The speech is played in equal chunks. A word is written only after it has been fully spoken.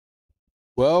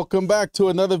Welcome back to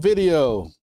another video. I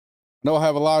know I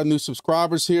have a lot of new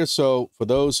subscribers here, so for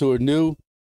those who are new,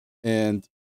 and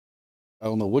I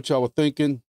don't know what y'all were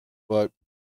thinking, but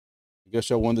I guess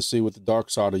y'all wanted to see what the dark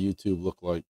side of YouTube looked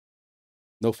like.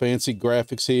 No fancy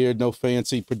graphics here, no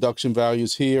fancy production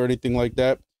values here, or anything like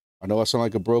that. I know I sound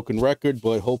like a broken record,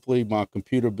 but hopefully my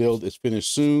computer build is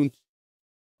finished soon.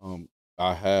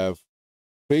 I have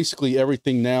basically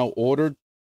everything now ordered,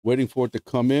 waiting for it to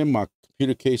come in. My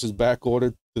computer case is back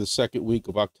ordered to the second week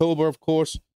of October, of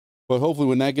course. But hopefully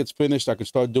when that gets finished, I can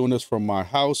start doing this from my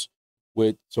house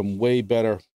with some way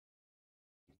better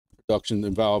production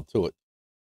involved to it.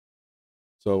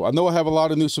 So I know I have a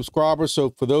lot of new subscribers. So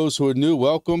for those who are new,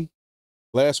 welcome.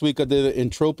 Last week I did an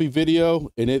Entropy video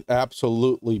and it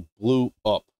absolutely blew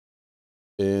up.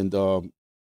 And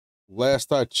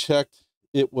last I checked,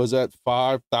 it was at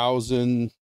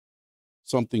 5,000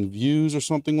 something views or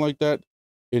something like that.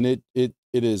 And it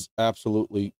is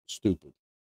absolutely stupid.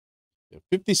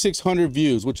 5,600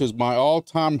 views, which is my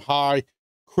all-time high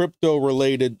crypto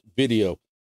related video.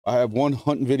 I have one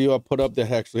hunting video I put up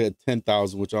that actually had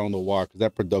 10,000, which I don't know why, because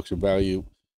that production value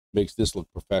makes this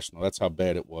look professional. That's how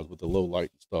bad it was with the low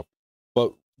light and stuff.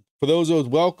 But for those of us,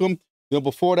 welcome. You know,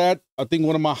 before that, I think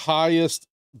one of my highest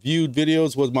viewed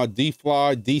videos was my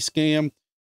DeFi D-scam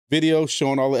video,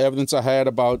 showing all the evidence I had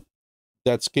about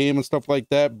that scam and stuff like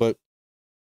that. But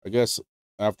I guess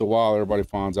after a while, everybody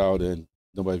finds out and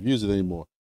nobody views it anymore.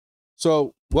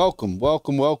 So welcome,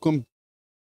 welcome, welcome.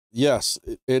 Yes,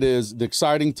 it is the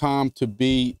exciting time to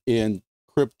be in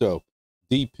crypto,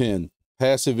 DePIN,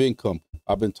 passive income.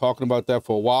 I've been talking about that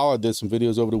for a while. I did some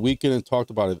videos over the weekend and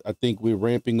talked about it. I think we're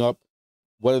ramping up.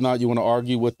 Whether or not you want to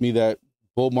argue with me that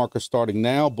bull market's starting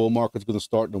now, bull market's going to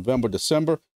start November,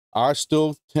 December. I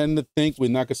still tend to think we're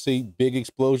not going to see big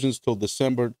explosions till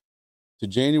December to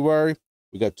January.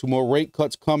 We got 2 more rate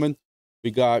cuts coming.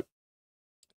 We got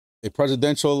a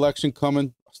presidential election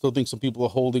coming. I still think some people are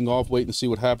holding off, waiting to see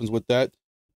what happens with that.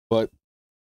 But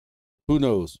who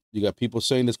knows? You got people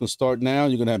saying it's going to start now.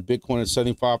 You're going to have Bitcoin at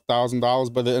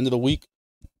 $75,000 by the end of the week.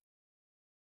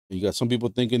 And you got some people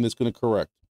thinking it's going to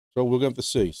correct. So we're going to have to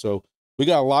see. So we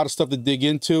got a lot of stuff to dig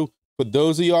into. For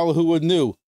those of y'all who are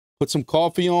new, put some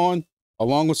coffee on,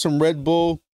 along with some Red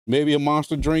Bull, maybe a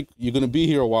Monster drink. You're going to be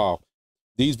here a while.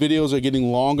 These videos are getting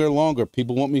longer and longer.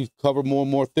 People want me to cover more and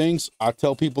more things. I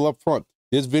tell people up front,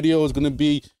 this video is going to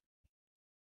be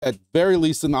at very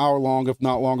least an hour long, if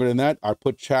not longer than that. I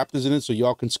put chapters in it so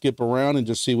y'all can skip around and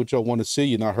just see what y'all want to see.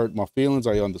 You're not hurting my feelings.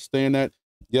 I understand that.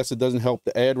 Yes, it doesn't help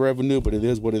the ad revenue, but it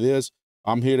is what it is.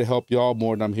 I'm here to help y'all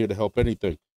more than I'm here to help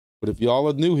anything. But if y'all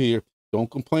are new here,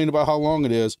 don't complain about how long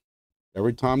it is.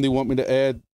 Every time they want me to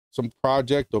add some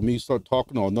project or me start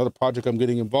talking or another project I'm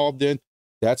getting involved in,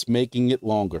 that's making it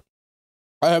longer.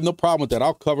 I have no problem with that.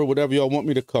 I'll cover whatever y'all want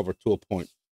me to cover to a point.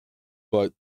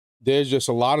 But there's just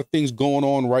a lot of things going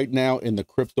on right now in the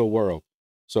crypto world.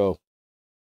 So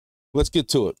let's get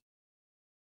to it.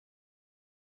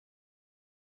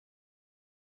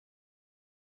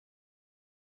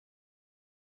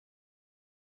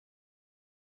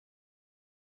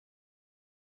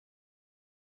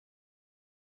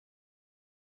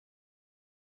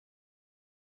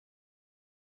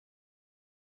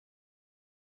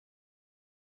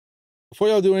 Before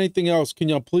y'all do anything else, can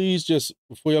y'all please just,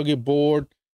 before y'all get bored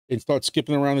and start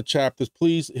skipping around the chapters,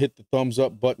 please hit the thumbs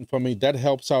up button for me. That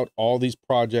helps out all these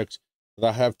projects that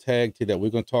I have tagged here that we're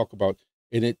going to talk about,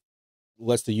 and it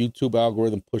lets the YouTube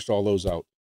algorithm push all those out.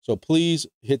 So please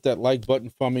hit that like button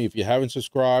for me. If you haven't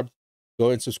subscribed, go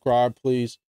ahead and subscribe,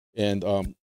 please. And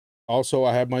also,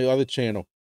 I have my other channel,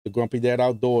 The Grumpy Dad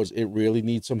Outdoors. It really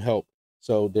needs some help.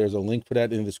 So there's a link for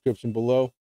that in the description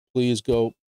below. Please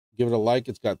go give it a like.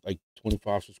 It's got like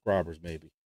 25 subscribers, maybe,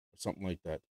 or something like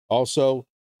that. Also,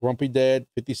 Grumpy Dad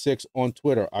 56 on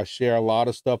Twitter. I share a lot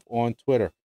of stuff on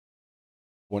Twitter.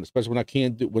 Especially when I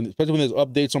can't do, especially when there's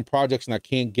updates on projects and I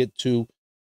can't get to,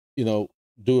 you know,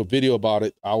 do a video about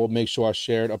it, I will make sure I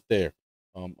share it up there.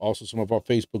 Also, some of our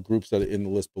Facebook groups that are in the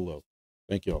list below.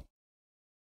 Thank y'all.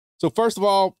 So first of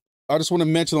all, I just want to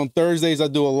mention on Thursdays I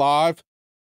do a live.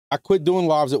 I quit doing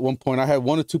lives at one point. I had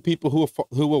 1 or 2 people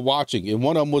who were watching, and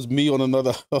one of them was me on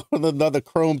another on another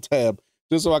Chrome tab,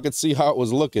 just so I could see how it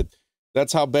was looking.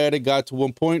 That's how bad it got to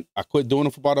one point. I quit doing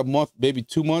it for about a month, maybe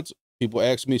 2 months. People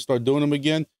asked me to start doing them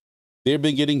again. They've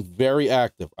been getting very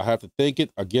active. I have to thank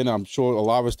it. Again, I'm sure a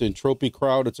lot of us, the Entropy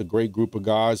crowd, it's a great group of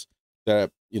guys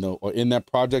that, you know, are in that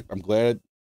project. I'm glad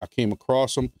I came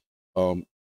across them.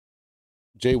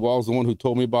 Jay Wall's the one who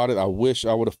told me about it. I wish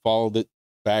I would have followed it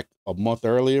back a month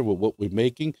earlier with what we're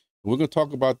making. And we're going to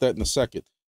talk about that in a second.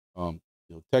 You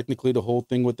know, technically, the whole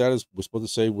thing with that is we're supposed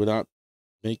to say we're not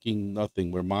making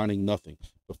nothing. We're mining nothing.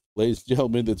 But ladies and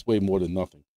gentlemen, it's way more than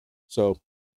nothing. So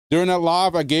during that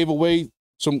live, I gave away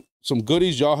some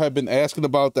goodies. Y'all have been asking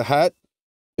about the hat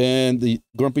and the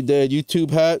Grumpy Dad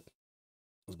YouTube hat.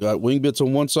 It's got wingbits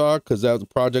on one side because that was a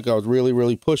project I was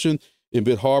really pushing in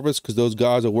BitHarvest, because those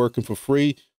guys are working for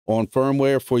free on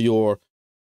firmware for your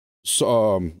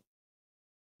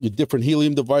different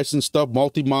helium devices and stuff,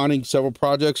 multi-mining several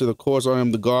projects. And of course, I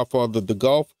am the godfather of the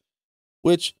golf,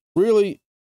 which really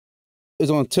is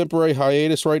on temporary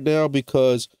hiatus right now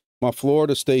because my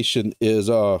Florida station is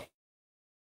for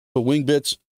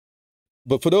wingbits.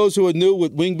 But for those who are new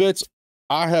with wingbits,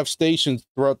 I have stations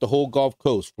throughout the whole Gulf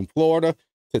Coast, from Florida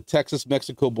to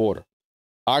Texas-Mexico border.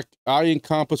 I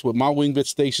encompass with my wingbit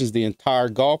stations the entire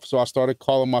Gulf, so I started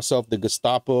calling myself the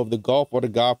Gestapo of the Gulf, or the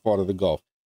Godfather of the Gulf.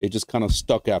 It just kind of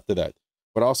stuck after that.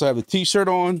 But I also have the t-shirt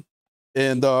on,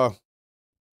 and I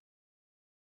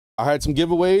had some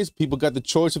giveaways. People got the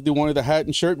choice if they wanted the hat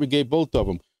and shirt. We gave both of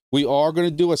them. We are going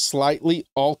to do a slightly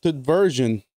altered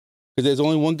version because there's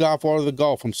only one Godfather of the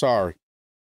Gulf. I'm sorry.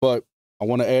 But I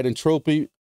want to add Entropy.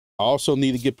 I also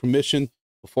need to get permission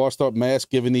before I start mass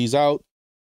giving these out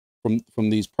from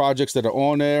these projects that are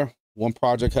on there. One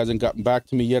project hasn't gotten back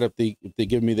to me yet if they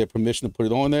give me their permission to put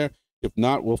it on there. If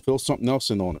not, we'll fill something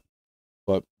else in on it.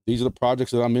 But these are the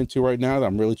projects that I'm into right now that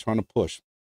I'm really trying to push.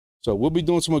 So we'll be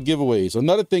doing some more giveaways.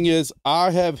 Another thing is I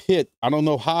have hit, I don't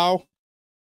know how,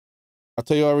 I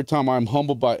tell you every time, I'm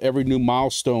humbled by every new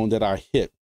milestone that I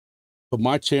hit. But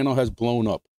my channel has blown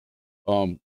up.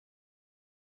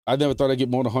 I never thought I'd get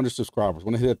more than 100 subscribers.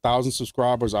 When I hit 1,000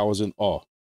 subscribers, I was in awe.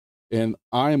 And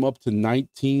I am up to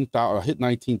 19,000. I hit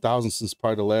 19,000 since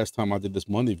probably the last time I did this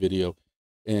Monday video.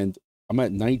 And I'm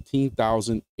at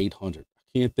 19,800.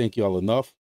 I can't thank y'all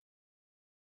enough.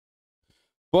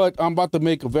 But I'm about to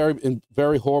make a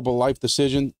very horrible life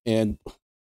decision. And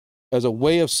as a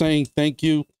way of saying thank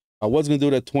you, I was going to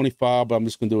do it at 25, but I'm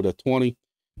just going to do it at 20,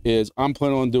 is I'm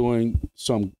planning on doing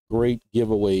some great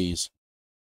giveaways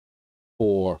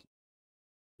for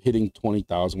hitting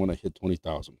 20,000 when I hit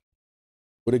 20,000.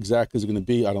 What exactly is it going to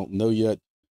be, I don't know yet,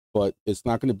 but it's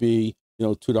not going to be, you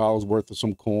know, $2 worth of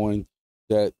some coin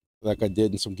that, like I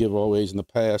did in some giveaways in the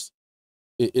past.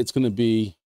 It's going to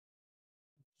be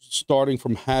starting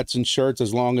from hats and shirts,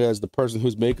 as long as the person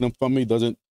who's making them from me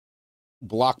doesn't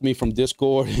block me from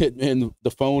Discord and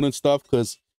the phone and stuff,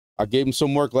 because I gave him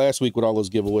some work last week with all those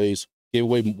giveaways. Gave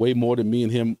away way more than me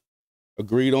and him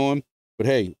agreed on. But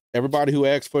hey, everybody who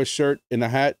asked for a shirt and a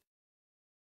hat,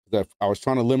 I was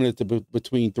trying to limit it to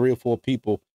between 3 or 4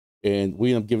 people, and we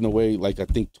ended up giving away, like, I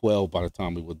think 12 by the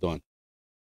time we were done.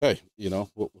 Hey, you know,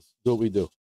 we'll do what we do.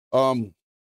 I'm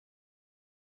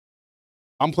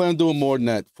planning on doing more than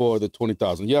that for the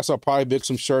 20,000. Yes, I'll probably mix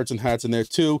some shirts and hats in there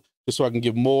too, just so I can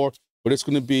give more, but it's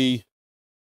going to be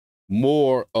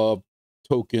more of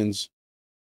tokens,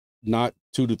 not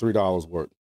 $2 to $3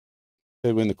 worth.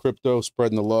 Hey, we're in the crypto,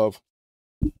 spreading the love.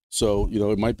 So, you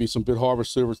know, it might be some BitHarvest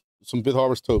service, some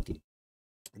BitHarvest token.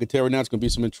 I can tell right now it's going to be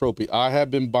some Entropy. I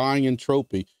have been buying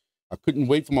Entropy. I couldn't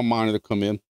wait for my miner to come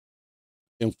in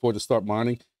and for it to start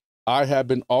mining. I have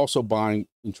been also buying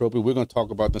Entropy. We're going to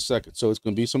talk about in a second. So it's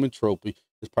going to be some Entropy.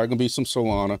 There's probably going to be some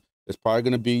Solana. There's probably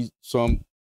going to be some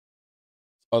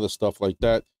other stuff like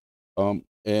that.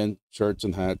 And shirts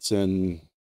and hats and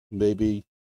maybe,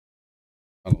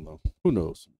 I don't know, who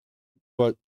knows.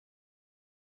 But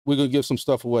we're going to give some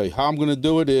stuff away. How I'm going to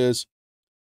do it is,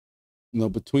 you know,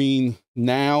 between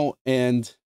now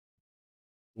and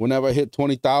whenever I hit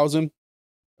 20,000,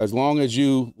 as long as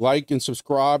you like and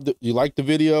subscribe, you like the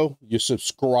video, you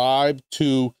subscribe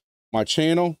to my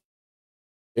channel,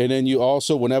 and then you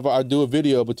also, whenever I do a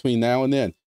video between now and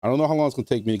then, I don't know how long it's going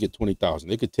to take me to get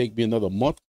 20,000. It could take me another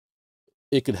month.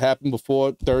 It could happen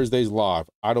before Thursday's live.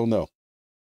 I don't know.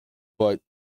 But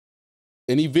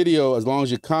any video, as long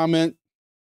as you comment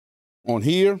on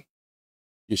here,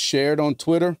 you share it on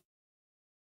Twitter,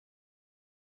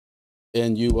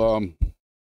 and you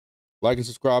like and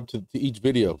subscribe to each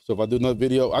video. So if I do another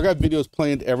video, I got videos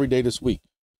planned every day this week.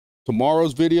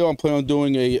 Tomorrow's video, I'm planning on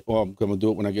doing I'm going to do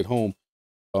it when I get home.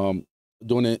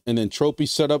 Doing an Entropy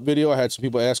setup video. I had some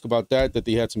people ask about that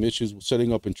they had some issues with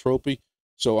setting up Entropy.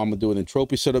 So I'm going to do an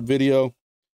Entropy setup video.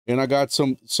 And I got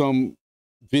some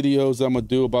videos that I'm going to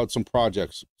do about some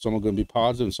projects. Some are going to be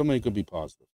positive and some ain't going to be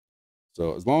positive.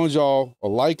 So as long as y'all are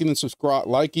liking and subscribe,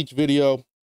 like each video,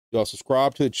 y'all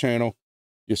subscribe to the channel,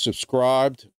 you're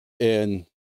subscribed, and,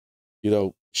 you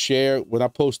know, share. When I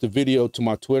post a video to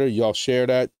my Twitter, y'all share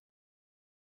that.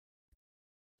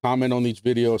 Comment on each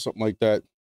video or something like that.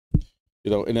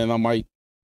 You know, and then I might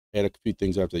add a few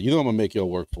things after that. You know, I'm going to make y'all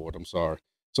work for it. I'm sorry.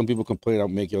 some people complain I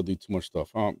make y'all do too much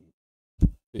stuff.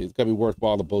 It's got to be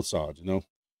worthwhile to both sides, you know.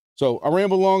 So I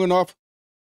ramble long enough.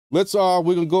 Let's we're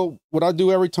gonna go. What I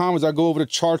do every time is I go over the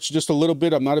charts just a little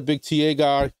bit. I'm not a big TA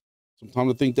guy.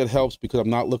 Sometimes I think that helps because I'm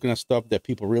not looking at stuff that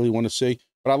people really want to see.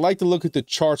 But I like to look at the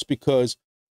charts because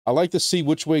I like to see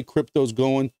which way crypto's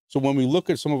going. So when we look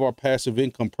at some of our passive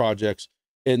income projects,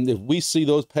 and if we see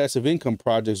those passive income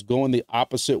projects going the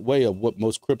opposite way of what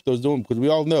most crypto's doing, because we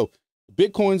all know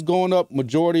Bitcoin's going up,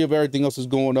 majority of everything else is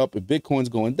going up. If Bitcoin's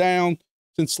going down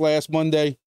since last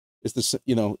Monday, it's the,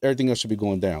 you know, everything else should be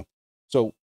going down.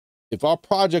 So if our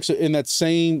projects are in that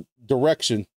same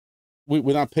direction,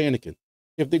 we're not panicking.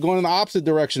 If they're going in the opposite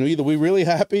direction, either we're really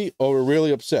happy or we're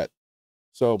really upset.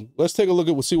 So let's take a look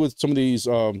at, we'll see what some of these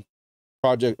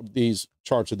these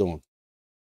charts are doing.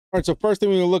 All right, so first thing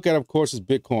we're gonna look at, of course, is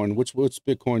Bitcoin. What's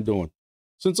Bitcoin doing?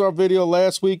 Since our video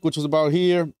last week, which was about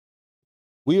here,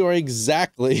 we are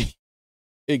exactly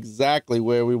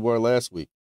where we were last week.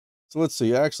 So let's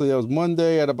see, actually that was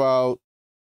Monday at about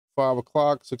 5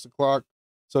 o'clock, 6 o'clock.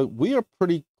 So we are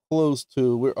pretty close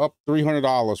to, we're up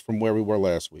 $300 from where we were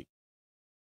last week.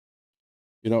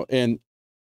 You know, and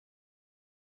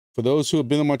for those who have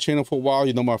been on my channel for a while,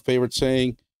 you know my favorite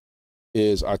saying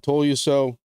is, I told you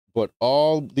so. But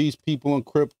all these people in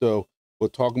crypto were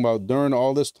talking about during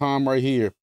all this time right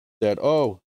here that,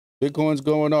 oh, Bitcoin's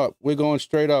going up. We're going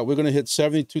straight up. We're going to hit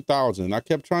 72,000. And I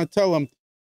kept trying to tell them,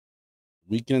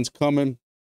 weekend's coming.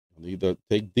 Either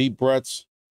take deep breaths.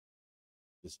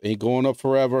 This ain't going up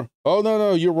forever. Oh,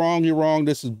 no, you're wrong. You're wrong.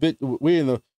 This is we're in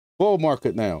the bull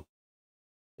market now.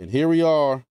 And here we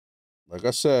are, like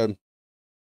I said,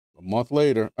 a week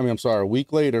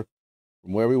later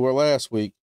from where we were last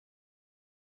week.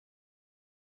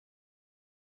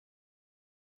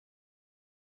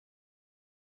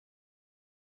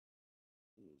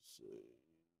 Let's see.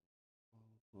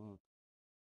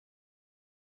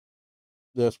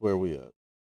 That's where we at.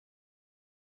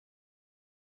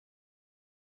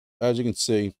 As you can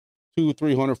see, $200,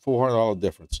 $300, $400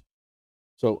 difference.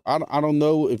 So I don't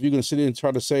know if you're going to sit in and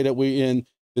try to say that we're in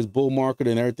this bull market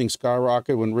and everything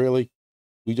skyrocket when really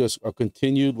we just are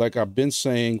continued, like I've been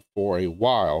saying for a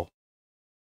while.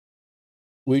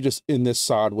 We're just in this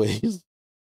sideways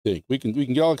thing. We can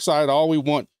get all excited all we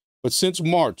want, but since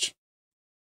March,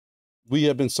 we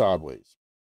have been sideways.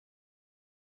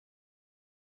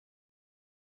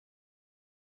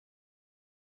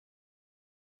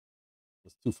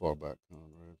 It's too far back.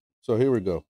 Right. So here we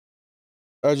go.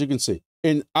 As you can see.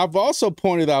 And I've also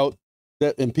pointed out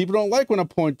that, and people don't like when I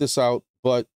point this out,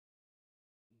 but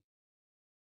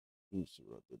let me see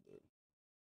what I did there.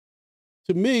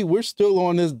 To me, we're still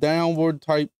on this downward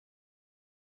type.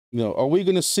 You know, are we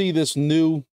going to see this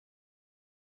new?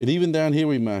 And even down here,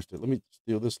 we matched it. Let me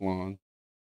steal this line.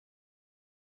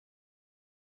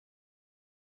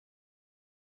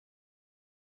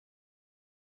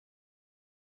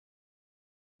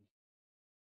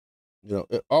 You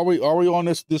know, are we on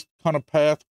this kind of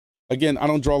path? Again, I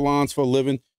don't draw lines for a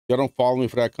living. Y'all don't follow me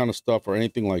for that kind of stuff or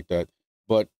anything like that.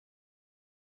 But,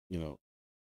 you know,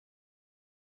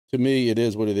 to me, it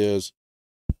is what it is.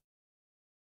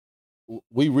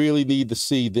 We really need to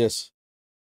see this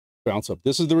bounce up.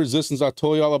 This is the resistance I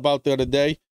told y'all about the other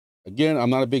day. Again,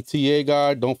 I'm not a big TA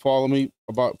guy. Don't follow me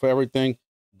for everything.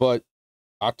 But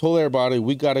I told everybody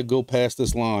we got to go past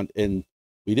this line, and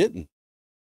we didn't.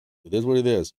 It is what it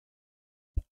is.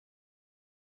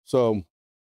 So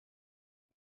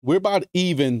we're about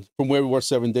even from where we were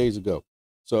 7 days ago.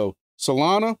 So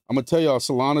Solana, I'm going to tell y'all,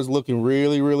 Solana's looking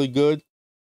really, really good.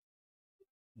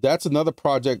 That's another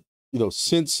project, you know,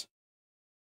 since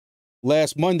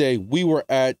last Monday, we were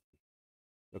at,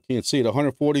 I can't see it,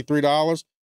 $143.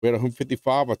 We're at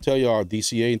 155. I tell y'all,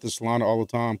 DCA into Solana all the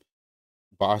time.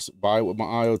 Buy it with my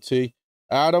IoT.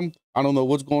 Atom, I don't know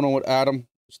what's going on with Atom.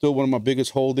 Still one of my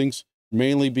biggest holdings,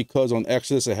 mainly because on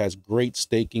Exodus, it has great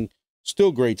staking,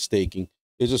 still great staking.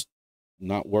 It's just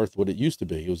not worth what it used to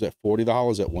be. It was at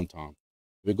 $40 at one time.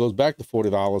 If it goes back to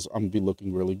 $40, I'm gonna be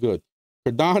looking really good.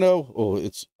 Cardano, oh,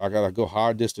 I gotta go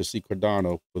hard just to see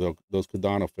Cardano for those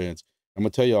Cardano fans. I'm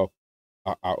gonna tell y'all,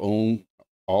 I own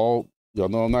all, y'all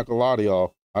know I'm not gonna lie to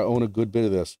y'all, I own a good bit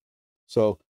of this.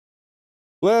 So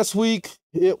last week,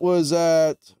 it was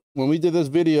at, when we did this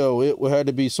video, it had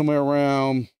to be somewhere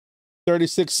around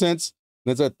 36 cents.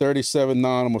 And it's at 37.9,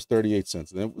 almost 38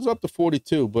 cents. And it was up to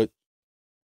 42, but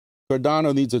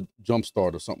Cardano needs a jump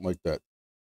start or something like that.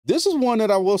 This is one that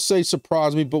I will say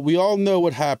surprised me, but we all know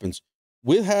what happens.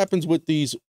 What happens with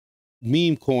these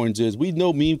meme coins is, we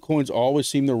know meme coins always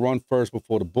seem to run first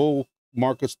before the bull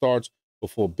market starts,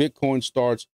 before Bitcoin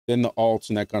starts, then the alts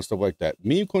and that kind of stuff like that.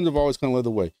 Meme coins have always kind of led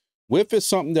the way. WIF is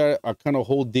something that I kind of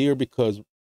hold dear because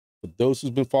for those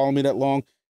who's been following me that long,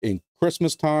 in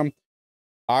Christmas time,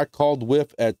 I called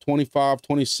WIF at 25,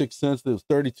 26 cents. It was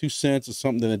 32 cents or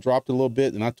something. Then it dropped a little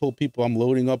bit. And I told people I'm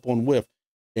loading up on WIF.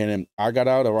 And then I got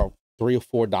out around $3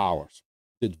 or $4.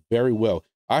 Did very well.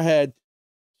 I had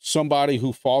somebody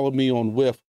who followed me on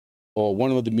WIF or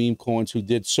one of the meme coins who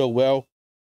did so well.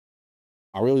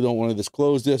 I really don't want to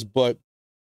disclose this, but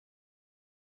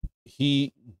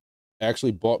he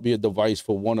actually bought me a device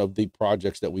for one of the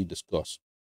projects that we discussed.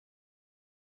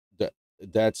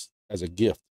 That's as a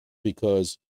gift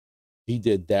because he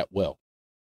did that well.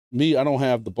 Me, I don't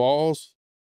have the balls.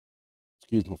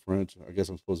 Excuse my French. I guess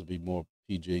I'm supposed to be more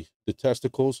PG. The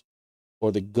testicles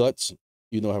or the guts,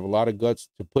 have a lot of guts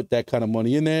to put that kind of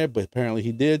money in there, but apparently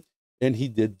he did, and he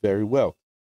did very well.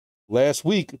 Last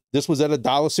week, this was at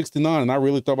 $1.69, and I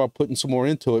really thought about putting some more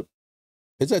into it.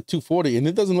 It's at $2.40, and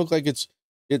it doesn't look like it's.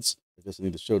 I guess I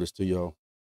need to show this to y'all.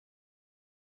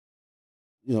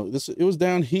 It was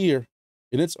down here,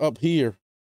 and it's up here.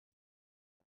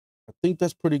 I think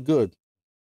that's pretty good.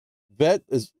 Vet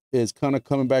is kind of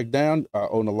coming back down. I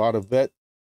own a lot of Vet.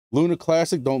 Lunar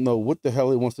Classic, don't know what the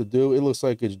hell it wants to do. It looks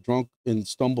like it's drunk and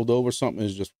stumbled over something,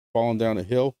 is just falling down a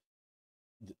hill.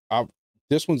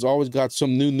 This one's always got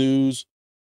some new news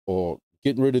or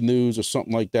getting rid of news or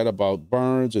something like that about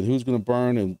burns and who's going to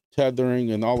burn and tethering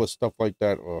and all this stuff like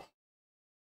that.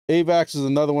 AVAX is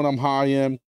another one I'm high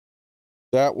in.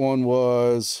 That one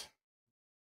was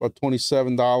about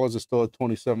 $27. It's still at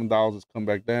 $27. It's come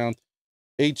back down.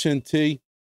 HNT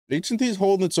is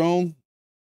holding its own,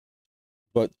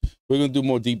 but we're going to do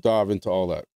more deep dive into all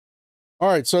that. All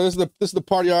right, so this is the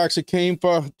party I actually came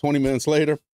for 20 minutes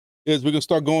later. Is we're going to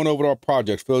start going over our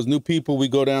projects. For those new people, we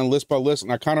go down list by list,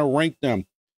 and I kind of rank them.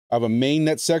 I have a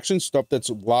mainnet section, stuff that's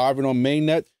live and on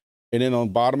mainnet, and then on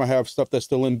the bottom I have stuff that's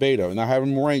still in beta, and I have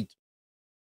them ranked.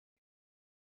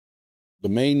 The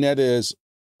mainnet is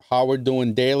how we're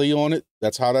doing daily on it.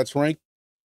 That's how that's ranked.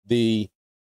 The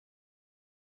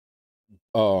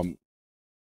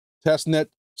testnet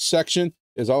section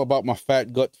is all about my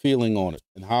fat gut feeling on it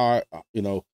and how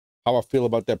I feel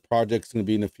about that project's going to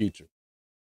be in the future.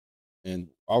 And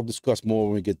I'll discuss more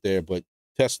when we get there, but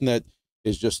testnet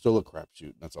is just still a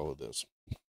crapshoot. That's all it is.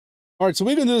 All right, so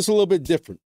we're going to do this a little bit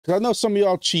different because I know some of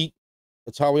y'all cheat.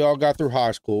 That's how we all got through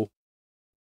high school,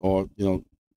 or New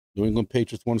England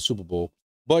Patriots won the Super Bowl.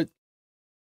 But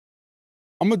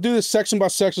I'm going to do this section by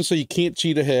section so you can't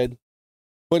cheat ahead.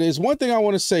 But there's one thing I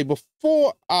want to say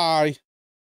before I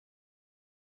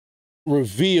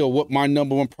reveal what my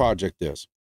 #1 project is.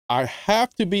 I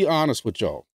have to be honest with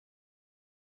y'all.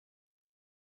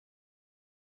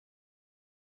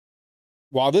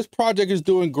 While this project is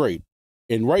doing great,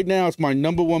 and right now it's my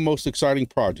 #1 most exciting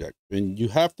project, and you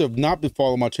have to have not been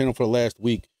following my channel for the last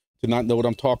week to not know what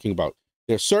I'm talking about.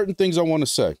 There's certain things I want to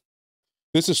say.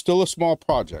 This is still a small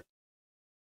project.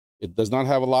 It does not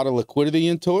have a lot of liquidity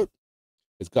into it.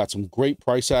 It's got some great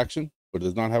price action, but it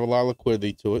does not have a lot of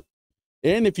liquidity to it.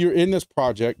 And if you're in this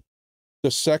project,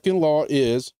 the second law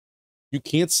is you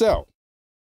can't sell.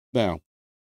 Now,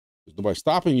 there's nobody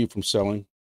stopping you from selling,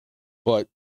 but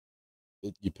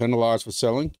you penalize for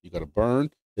selling, you got to burn,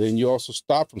 and then you also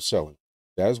stop from selling.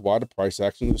 That is why the price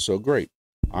action is so great.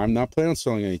 I'm not planning on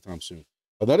selling anytime soon.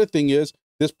 Another thing is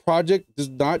this project does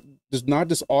not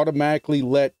just automatically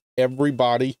let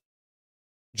everybody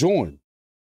join.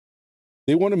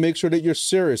 They want to make sure that you're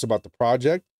serious about the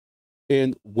project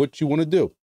and what you want to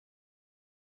do.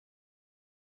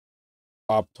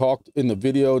 I've talked in the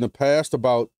video in the past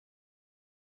about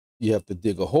you have to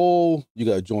dig a hole. You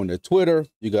got to join their Twitter.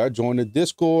 You got to join the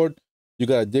Discord. You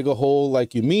got to dig a hole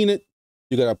like you mean it.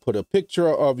 You got to put a picture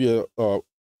of your,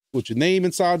 with your name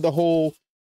inside the hole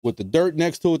with the dirt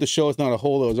next to it to show it's not a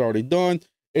hole that was already done.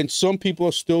 And some people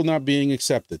are still not being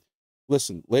accepted.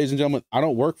 Listen, ladies and gentlemen, I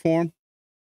don't work for them.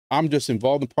 I'm just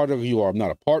involved in the project you are. I'm not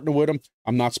a partner with them.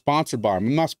 I'm not sponsored by them.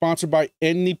 I'm not sponsored by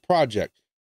any project.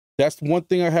 That's one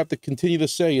thing I have to continue to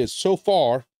say is so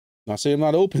far, not saying I'm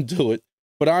not open to it,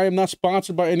 but I am not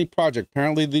sponsored by any project.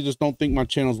 Apparently, they just don't think my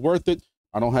channel's worth it.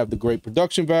 I don't have the great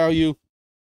production value.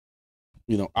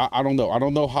 I don't know. I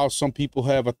don't know how some people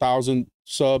have 1,000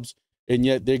 subs and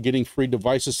yet they're getting free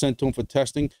devices sent to them for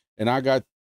testing. And I got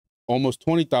almost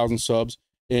 20,000 subs.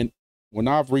 And when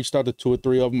I've reached out to 2 or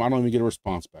 3 of them, I don't even get a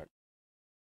response back.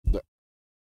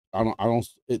 I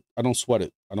don't sweat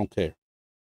it. I don't care.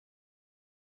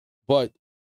 But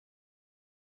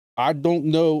I don't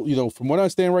know, from what I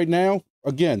understand right now,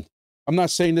 again, I'm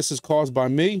not saying this is caused by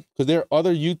me because there are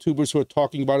other YouTubers who are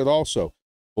talking about it also.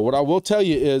 But what I will tell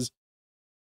you is,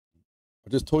 I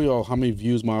just told you all how many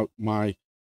views my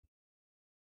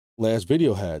last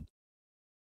video had.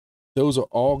 Those are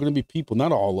all going to be people,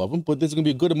 not all of them, but there's going to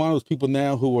be a good amount of those people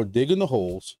now who are digging the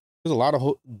holes. There's a lot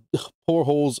of poor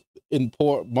holes in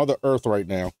poor Mother Earth right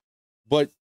now,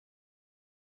 but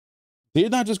they're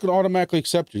not just going to automatically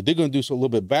accept you. They're going to do a little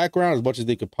bit of background as much as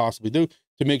they could possibly do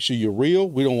to make sure you're real.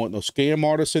 We don't want no scam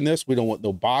artists in this. We don't want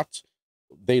no bots.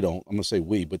 They don't. I'm going to say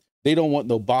we, but they don't want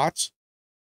no bots.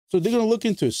 So they're going to look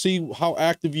into it, see how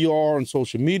active you are on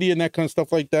social media and that kind of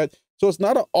stuff like that. So it's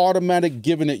not an automatic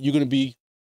given that you're going to be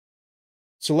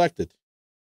selected.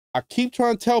 I keep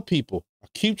trying to tell people,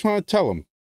 them,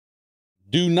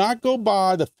 do not go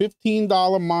buy the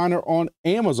 $15 miner on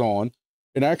Amazon.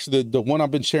 And actually, the one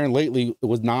I've been sharing lately, it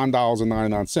was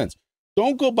 $9.99.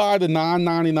 Don't go buy the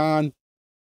 $9.99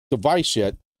 device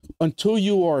yet until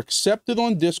you are accepted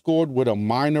on Discord with a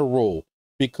miner role.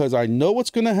 Because I know what's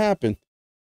going to happen.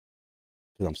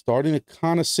 Because I'm starting to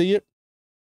kind of see it.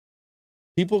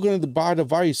 People are going to buy a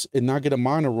device and not get a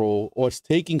miner role, or it's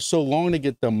taking so long to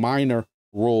get the miner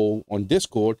role on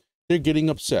Discord, they're getting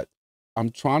upset. I'm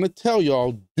trying to tell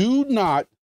y'all, do not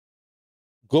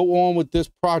go on with this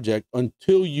project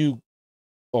until you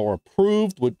are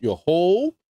approved with your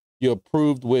hole, you're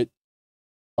approved with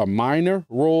a miner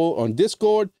role on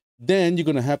Discord. Then you're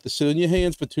going to have to sit on your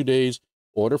hands for 2 days,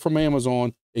 order from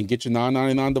Amazon, and get your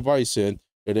 $9.99 device in,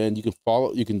 and then you can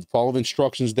follow the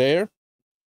instructions there.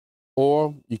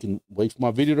 Or you can wait for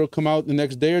my video to come out the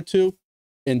next day or two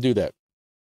and do that.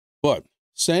 But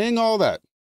saying all that,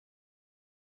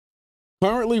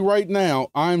 currently right now,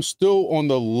 I'm still on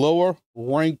the lower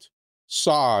ranked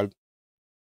side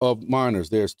of miners.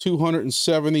 There's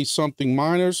 270 something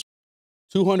miners,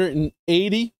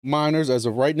 280 miners as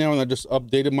of right now. And I just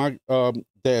updated my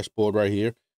dashboard right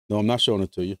here. No, I'm not showing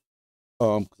it to you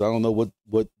because I don't know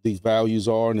what these values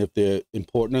are and if they're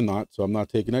important or not. So I'm not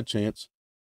taking that chance.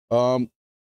 But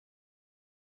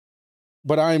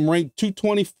I am ranked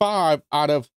 225 out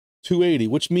of 280,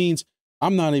 which means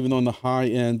I'm not even on the high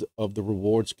end of the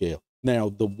reward scale. Now,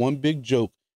 the one big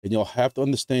joke, and you'll have to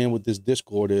understand what this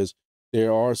Discord is,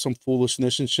 there are some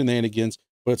foolishness and shenanigans,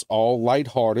 but it's all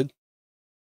lighthearted.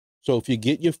 So if you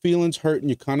get your feelings hurt and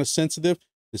you're kind of sensitive,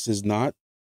 this is not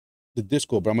the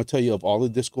Discord. But I'm going to tell you, of all the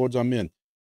Discords I'm in,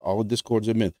 I've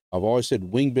always said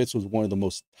Wingbits was one of the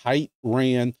most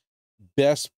tight-ran,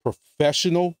 best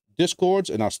professional Discords,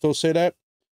 and I still say that,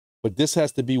 but this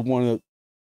has to be one of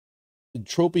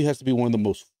Entropy has to be one of the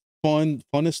most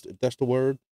funnest, if that's the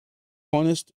word,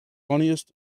 funniest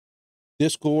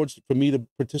Discords for me to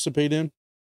participate in.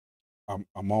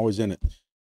 I'm always in it.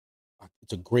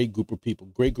 It's a great group of people,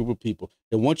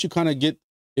 and once you kind of get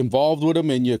involved with them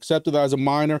and you're accepted as a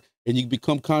miner and you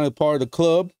become kind of part of the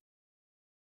club,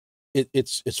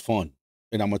 it's fun.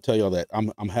 And I'm gonna tell y'all that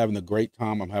I'm having a great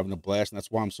time. I'm having a blast, and that's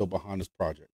why I'm so behind this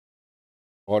project.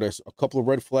 Or there's a couple of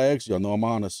red flags. Y'all know I'm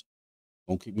honest.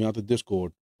 Don't keep me out the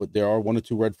Discord, but there are 1 or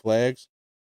 2 red flags.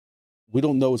 We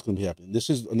don't know what's gonna be happening. This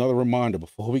is another reminder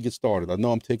before we get started. I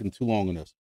know I'm taking too long on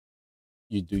this.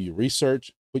 You do your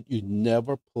research, but you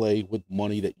never play with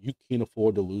money that you can't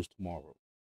afford to lose tomorrow.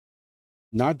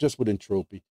 Not just with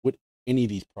Entropy, with any of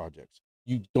these projects.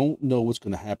 You don't know what's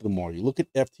going to happen tomorrow. You look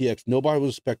at FTX, nobody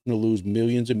was expecting to lose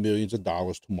millions and millions of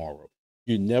dollars tomorrow.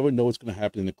 You never know what's going to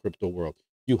happen in the crypto world.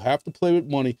 You have to play with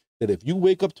money that if you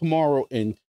wake up tomorrow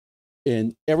and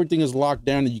everything is locked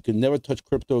down and you can never touch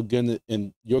crypto again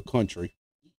in your country,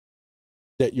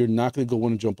 that you're not going to go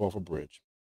want to jump off a bridge.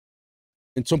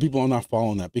 And some people are not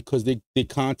following that because they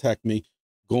contact me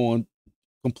going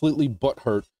completely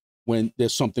butthurt when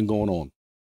there's something going on.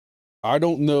 I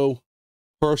don't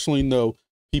personally know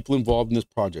people involved in this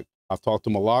project. I've talked to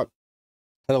them a lot,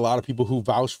 had a lot of people who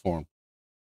vouched for them.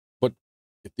 But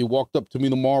if they walked up to me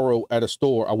tomorrow at a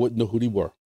store, I wouldn't know who they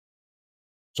were.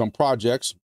 Some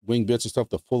projects, Wingbits and stuff,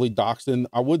 they're fully doxed in,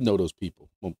 I would know those people,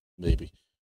 well, maybe.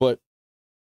 But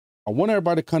I want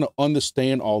everybody to kind of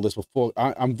understand all this before.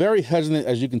 I'm very hesitant,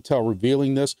 as you can tell,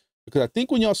 revealing this, because I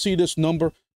think when y'all see this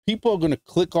number, people are going to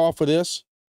click off of this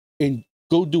and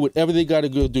go do whatever they got to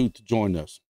go do to join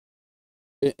us.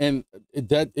 And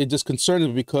it just concerns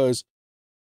me because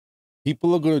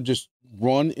people are going to just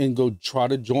run and go try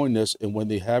to join this. And when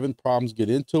they're having problems get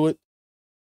into it,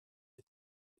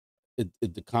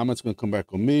 the comments going to come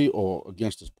back on me or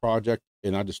against this project.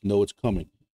 And I just know it's coming.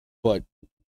 But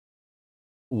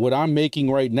what I'm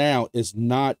making right now is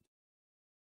not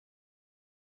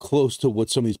close to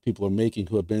what some of these people are making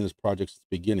who have been in this project since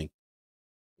the beginning.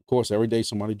 Of course, every day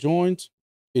somebody joins,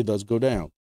 it does go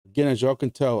down. Again, as y'all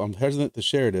can tell, I'm hesitant to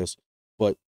share this,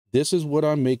 but this is what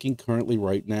I'm making currently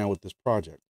right now with this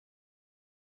project.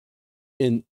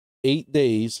 In 8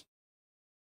 days,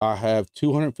 I have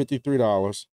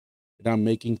 $253. and I'm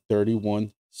making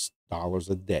 $31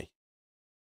 a day.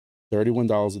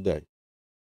 $31 a day.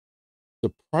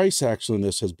 The price action on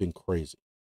this has been crazy.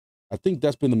 I think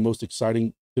that's been the most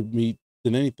exciting to me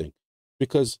than anything,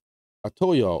 because I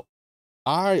told y'all,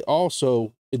 I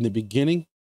also, in the beginning,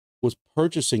 was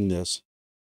purchasing this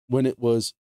when it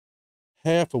was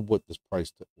half of what this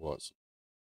price was.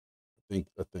 I think,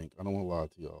 I don't want to lie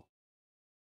to y'all.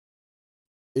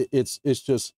 It's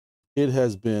just, it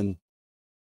has been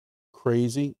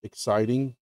crazy,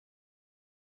 exciting,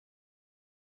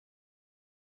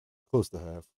 close to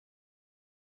half.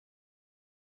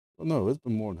 Oh, no, it's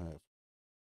been more than half.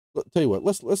 But tell you what,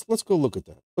 let's go look at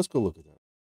that. Let's go look at that.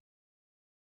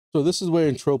 So this is where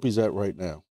Entropy's at right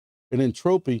now. And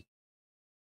Entropy,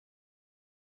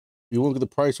 you look at the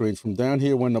price range from down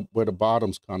here where the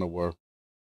bottoms kind of were.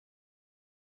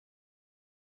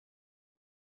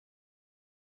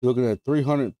 You're looking at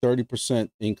 330%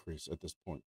 increase at this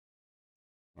point.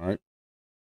 All right.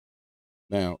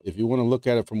 Now, if you want to look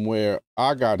at it from where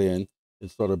I got in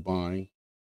and started buying,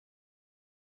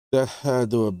 that had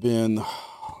to have been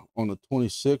on the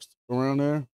 26th around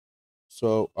there.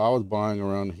 So I was buying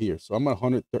around here. So I'm at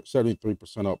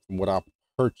 173% up from what I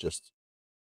purchased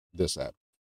this at.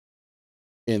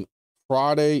 And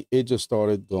Friday, it just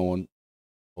started going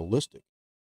ballistic.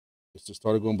 It just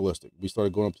started going ballistic. We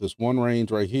started going up to this one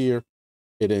range right here.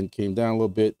 It then came down a little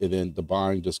bit, and then the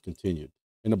buying just continued.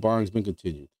 And the buying's been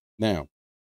continued. Now,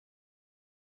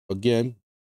 again,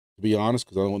 to be honest,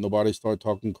 because I don't want nobody to start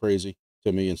talking crazy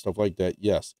to me and stuff like that,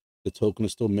 yes, the token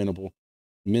is still mintable.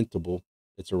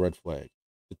 It's a red flag.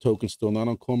 The token's still not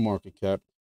on CoinMarketCap.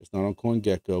 It's not on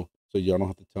CoinGecko. So y'all don't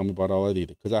have to tell me about all that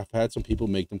either, because I've had some people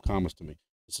make them comments to me.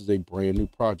 This is a brand new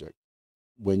project.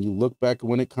 When you look back at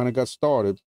when it kind of got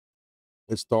started,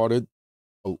 it started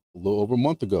a little over a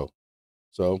month ago.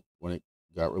 So when it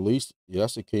got released,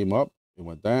 yes, it came up, it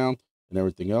went down and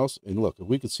everything else. And look, if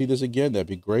we could see this again, that'd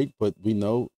be great. But we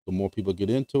know the more people get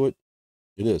into it,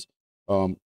 it is.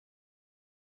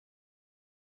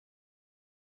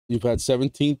 You've had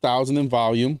 17,000 in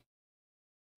volume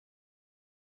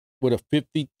with a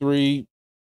 53%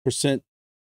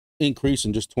 increase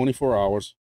in just 24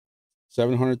 hours.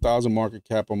 700,000 market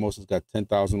cap almost. Has got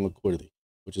 10,000 liquidity,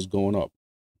 which is going up.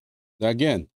 Now,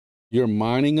 again, you're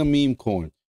mining a meme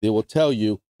coin. They will tell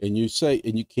you, and you say,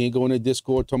 and you can't go in a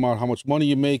Discord talking about how much money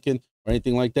you're making or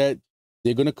anything like that.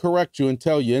 They're going to correct you and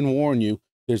tell you and warn you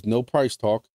there's no price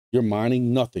talk. You're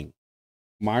mining nothing.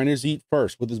 Miners eat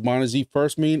first. What does miners eat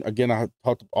first mean? Again, I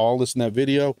talked all this in that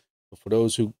video, but for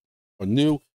those who are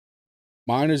new,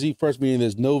 miners eat first meaning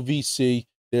there's no VC,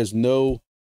 there's no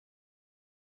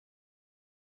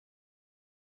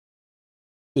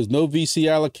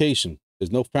VC allocation,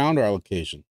 there's no founder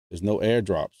allocation, there's no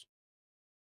airdrops.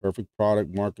 Perfect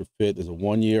product market fit. There's a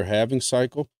 1-year halving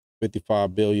cycle,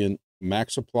 55 billion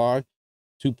max supply,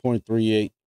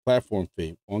 2.38 platform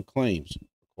fee on claims,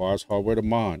 requires hardware to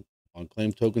mine.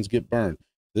 Unclaimed tokens get burned.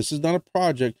 This is not a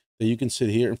project that you can sit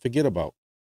here and forget about.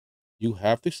 You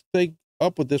have to stay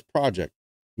up with this project,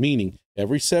 meaning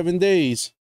every 7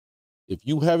 days, if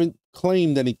you haven't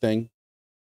claimed anything,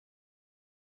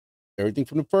 everything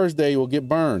from the first day will get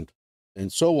burned,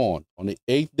 and so on. On the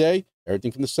 8th day,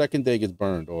 everything from the second day gets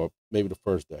burned, or maybe the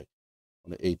first day.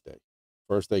 On the 8th day,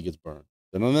 first day gets burned.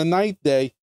 Then on the 9th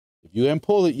day, if you haven't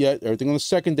pulled it yet, everything on the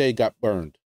second day got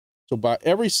burned. So by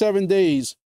every 7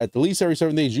 days, at the least every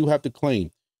 7 days, you have to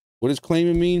claim. What does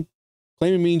claiming mean?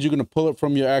 Claiming means you're going to pull it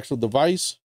from your actual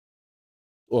device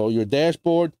or your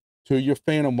dashboard to your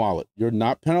Phantom wallet. You're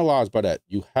not penalized by that.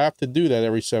 You have to do that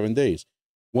every 7 days.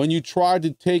 When you try to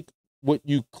take what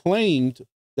you claimed,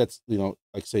 that's, you know,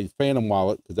 like say Phantom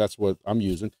wallet, because that's what I'm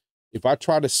using. If I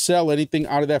try to sell anything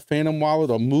out of that Phantom wallet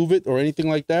or move it or anything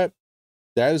like that,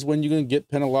 that is when you're going to get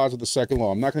penalized with the second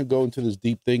law. I'm not going to go into this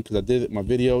deep thing because I did it in my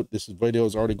video. This video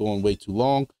is already going way too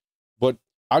long. But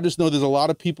I just know there's a lot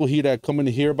of people here that come in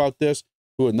to hear about this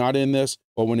who are not in this,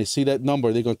 or when they see that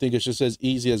number, they're going to think it's just as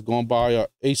easy as going by a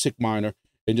ASIC miner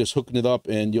and just hooking it up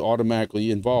and you're automatically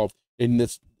involved. And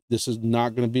this is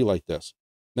not going to be like this.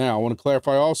 Now, I want to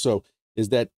clarify also is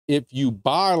that if you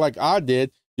buy like I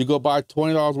did, you go buy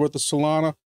 $20 worth of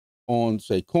Solana on,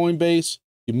 say, Coinbase,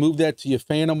 you move that to your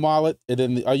Phantom wallet, and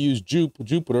then I use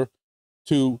Jupiter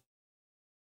to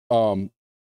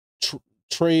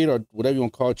trade, or whatever you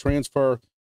want to call it, transfer,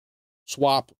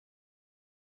 swap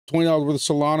 $20 worth of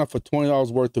Solana for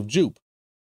 $20 worth of Jupe.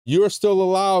 You're still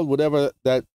allowed whatever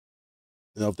that,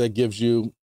 you know, if that gives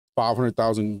you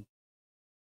 500,000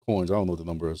 coins, I don't know what the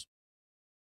number is,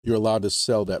 you're allowed to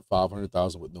sell that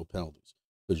 500,000 with no penalties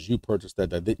because you purchased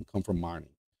that. That didn't come from mining.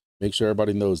 Make sure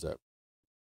everybody knows that.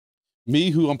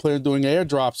 me, who I'm planning on doing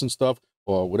airdrops and stuff,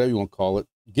 or whatever you want to call it,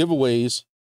 giveaways,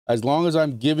 as long as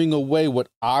I'm giving away what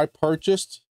I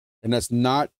purchased, and that's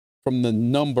not from the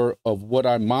number of what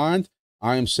I mined,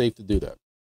 I am safe to do that.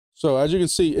 So as you can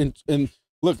see, and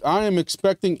look, I am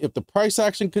expecting, if the price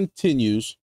action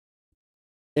continues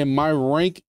and my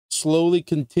rank slowly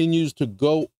continues to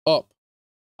go up,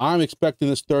 I'm expecting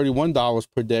this $31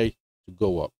 per day to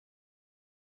go up.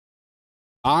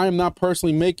 I am not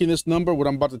personally making this number, what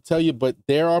I'm about to tell you, but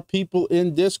there are people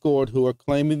in Discord who are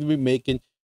claiming to be making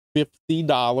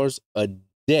 $50 a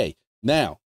day.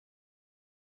 Now,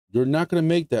 you're not going to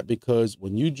make that, because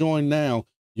when you join now,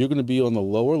 you're going to be on the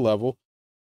lower level,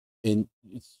 and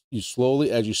you slowly,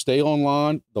 as you stay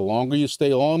online, the longer you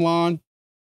stay online,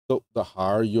 the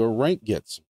higher your rank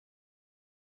gets.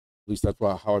 At least that's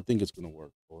how I think it's going to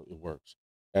work, or it works.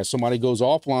 As somebody goes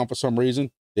offline for some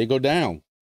reason, they go down.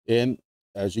 And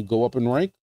as you go up in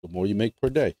rank, the more you make per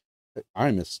day.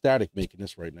 I'm ecstatic making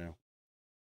this right now.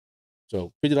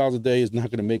 So $50 a day is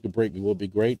not going to make or break me. Will it be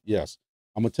great? Yes.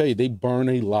 I'm going to tell you, they burn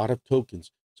a lot of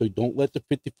tokens. So don't let the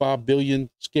 55 billion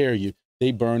scare you.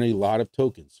 They burn a lot of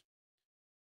tokens.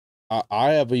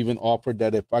 I have even offered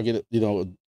that if I get,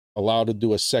 allowed to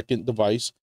do a second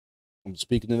device, I'm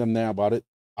speaking to them now about it,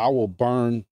 I will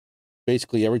burn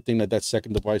basically everything that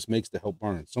second device makes to help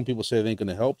burn. Some people say it ain't going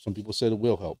to help. Some people say it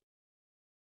will help.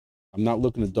 I'm not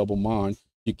looking to double mine.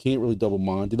 You can't really double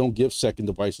mine. They don't give second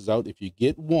devices out. If you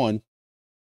get one,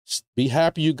 be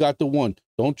happy you got the one.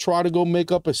 Don't try to go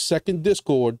make up a second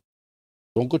Discord.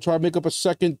 Don't go try to make up a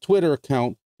second Twitter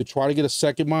account to try to get a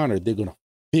second miner. They're going to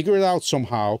figure it out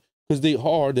somehow, because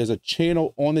there's a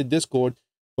channel on the Discord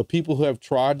for people who have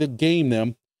tried to game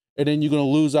them, and then you're going to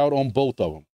lose out on both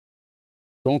of them.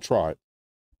 Don't try it.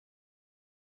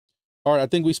 All right, I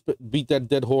think we beat that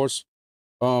dead horse.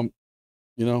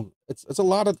 It's a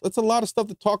lot of stuff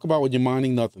to talk about when you're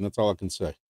mining nothing. That's all I can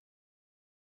say.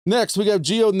 Next, we got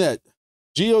geodnet.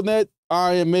 Geodnet,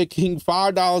 I am making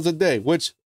 $5 a day,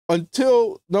 which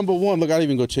until number one, look, I didn't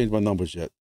even go change my numbers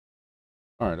yet.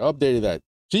 All right, I updated that.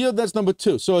 Geodnet's number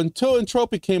 2. So until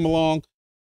Entropy came along,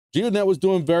 Geodnet was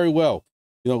doing very well.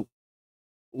 A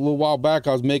little while back,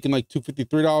 I was making like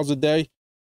 $253 a day.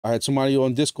 I had somebody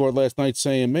on Discord last night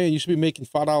saying, man, you should be making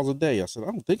 $5 a day. I said, I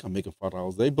don't think I'm making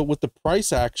 $5 a day, but with the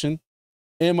price action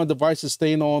and my devices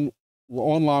staying online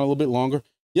a little bit longer,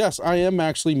 yes, I am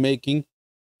actually making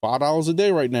 $5 a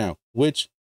day right now, which,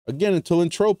 again, until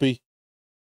Entropy,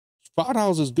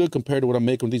 $5 is good compared to what I'm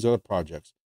making with these other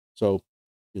projects. So,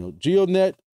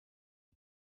 geodnet,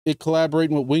 it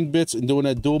collaborating with wingbits and doing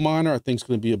that dual miner, I think is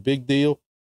going to be a big deal.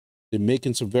 They're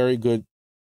making some very good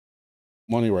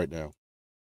money right now.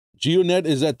 Geodnet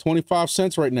is at 25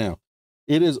 cents right now.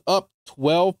 It is up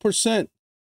 12%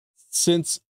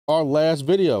 since our last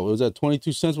video. It was at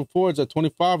 22 cents before. It's at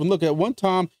 25. And look, at one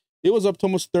time, it was up to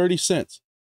almost 30 cents.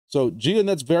 So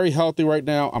Geodnet's very healthy right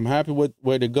now. I'm happy with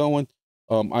where they're going.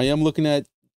 I am looking at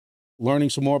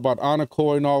learning some more about Honor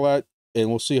and all that, and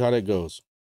we'll see how that goes.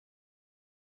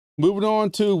 Moving on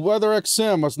to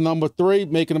WeatherXM, that's number 3,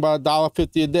 making about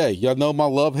 $1.50 a day. Y'all know my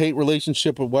love-hate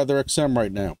relationship with WeatherXM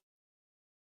right now.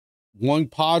 One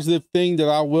positive thing that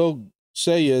I will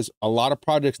say is a lot of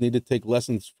projects need to take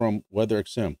lessons from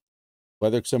WeatherXM.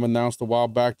 WeatherXM announced a while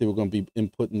back they were going to be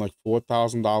inputting like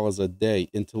 $4,000 a day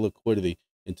into liquidity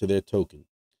into their token.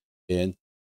 And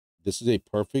this is a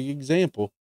perfect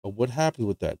example of what happens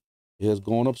with that. It has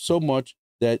gone up so much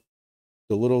that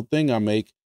the little thing I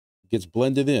make gets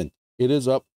blended in. It is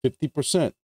up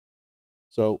 50%.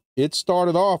 So it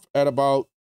started off at about,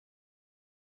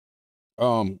 it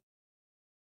was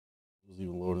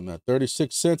even lower than that,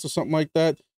 36 cents or something like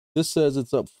that. This says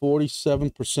it's up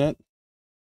 47%.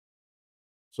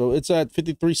 So it's at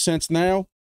 53 cents now.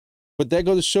 But that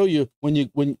goes to show you when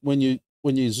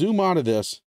you zoom out of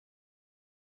this,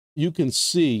 you can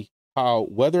see how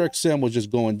WeatherXM was just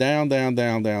going down, down,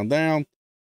 down, down, down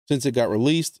since it got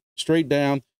released, straight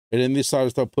down, and then they decided to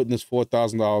start putting this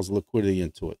 $4,000 liquidity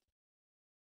into it.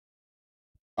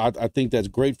 I think that's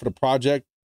great for the project.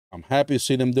 I'm happy to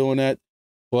see them doing that.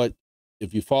 But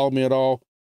if you follow me at all,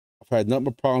 I've had nothing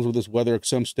but problems with this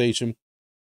WeatherXM station.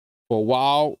 For a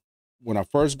while, when I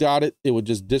first got it, it would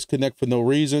just disconnect for no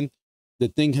reason. The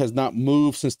thing has not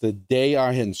moved since the day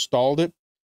I had installed it.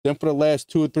 Then for the last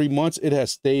 2 or 3 months, it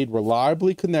has stayed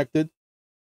reliably connected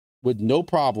with no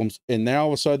problems. And now all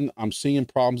of a sudden, I'm seeing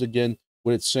problems again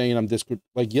with it saying I'm disconnected.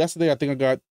 Like yesterday, I think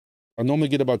I normally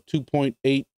get about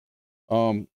 2.8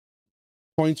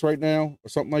 points right now or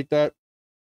something like that.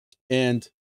 And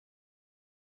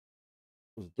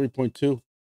was it 3.2?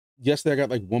 Yesterday, I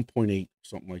got like 1.8,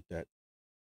 something like that.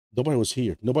 Nobody was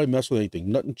here. Nobody messed with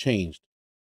anything. Nothing changed.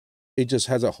 It just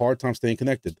has a hard time staying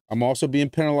connected. I'm also being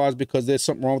penalized because there's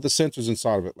something wrong with the sensors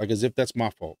inside of it, like as if that's my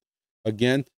fault.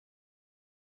 Again,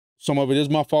 some of it is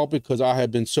my fault because I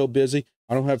have been so busy.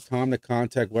 I don't have time to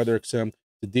contact WeatherXM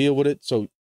to deal with it. So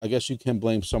I guess you can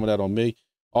blame some of that on me.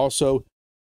 Also,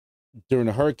 during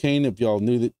a hurricane, if y'all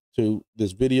knew that to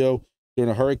this video,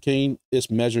 during a hurricane, it's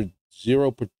measured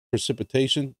 0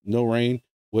 precipitation, no rain,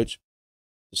 which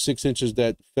the 6 inches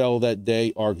that fell that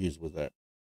day argues with that.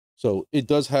 So it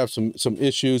does have some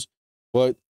issues,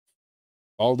 but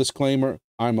all disclaimer,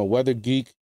 I'm a weather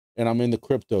geek and I'm into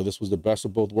crypto. This was the best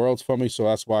of both worlds for me, so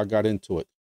that's why I got into it.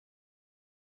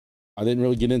 I didn't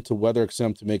really get into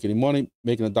WeatherXM to make any money.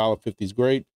 Making $1.50 is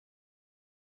great.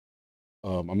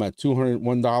 I'm at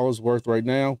 $201 worth right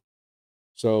now.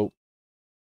 So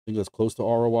I think that's close to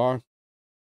ROI.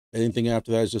 Anything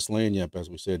after that is just laying yap, as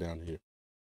we say down here.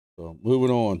 So moving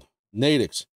on.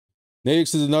 Nadix.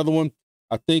 Nadix is another one.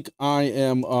 I think I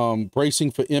am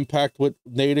bracing for impact with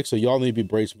Nadix, so y'all need to be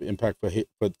bracing for impact for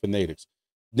Nadix.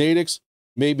 Nadix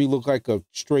made me look like a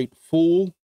straight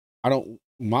fool. I don't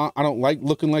like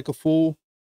looking like a fool.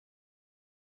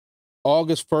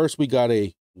 August 1st, we got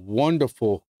a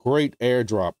wonderful, great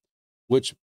airdrop,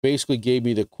 which basically gave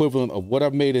me the equivalent of what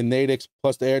I've made in Nadix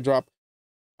plus the airdrop.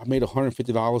 I made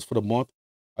 $150 for the month.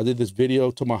 I did this video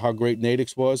talking about how great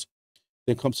Nadix was.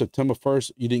 Then come September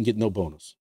 1st, you didn't get no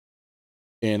bonus.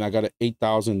 And I got an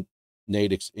 8,000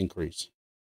 Nadix increase.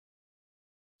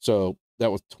 So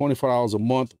that was $24 a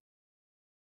month.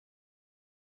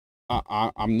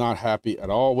 I'm not happy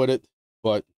at all with it,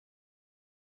 but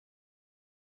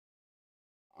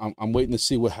I'm waiting to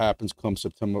see what happens come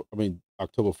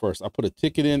October 1st. I put a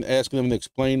ticket in asking them to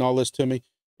explain all this to me.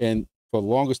 And for the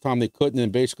longest time they couldn't.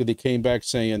 And basically they came back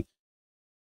saying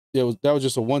that was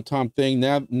just a one-time thing.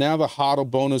 Now the HODL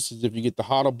bonus is if you get the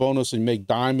HODL bonus and make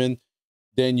diamond,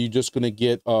 then you're just going to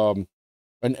get an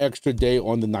extra day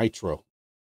on the nitro.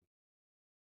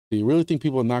 Do you really think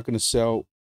people are not going to sell?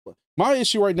 My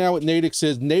issue right now with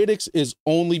Nadix is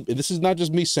only, this is not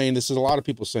just me saying this, is a lot of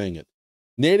people saying it.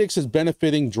 Nadix is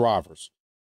benefiting drivers.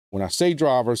 When I say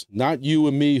drivers, not you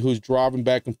and me who's driving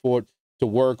back and forth to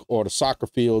work or the soccer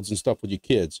fields and stuff with your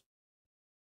kids.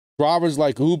 Drivers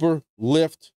like Uber,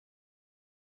 Lyft,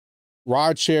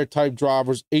 rideshare type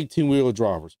drivers, 18-wheeler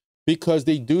drivers, because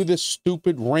they do this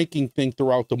stupid ranking thing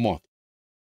throughout the month.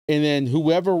 And then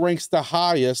whoever ranks the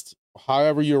highest,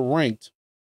 however you're ranked,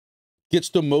 gets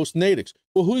the most Nadix.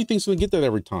 Well, who do you think's going to get that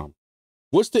every time?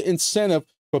 What's the incentive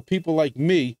for people like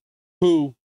me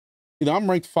who, I'm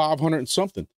ranked 500 and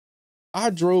something. I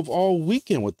drove all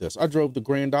weekend with this. I drove the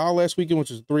Grand Isle last weekend,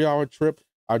 which is a 3-hour trip.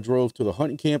 I drove to the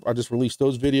hunting camp. I just released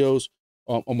those videos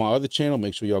on my other channel.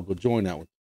 Make sure y'all go join that one.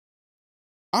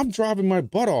 I'm driving my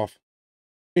butt off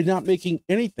and not making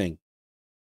anything.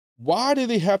 Why do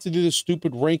they have to do this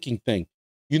stupid ranking thing?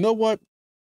 You know what?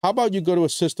 How about you go to a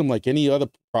system like any other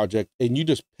project and you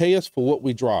just pay us for what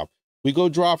we drive? We go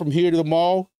drive from here to the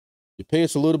mall. You pay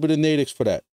us a little bit of Nadix for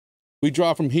that. We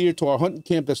drive from here to our hunting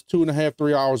camp that's 2.5,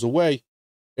 3 hours away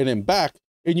and then back,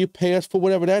 and you pay us for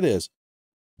whatever that is.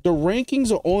 The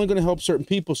rankings are only going to help certain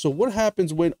people. So what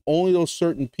happens when only those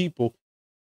certain people,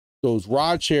 those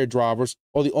rideshare drivers,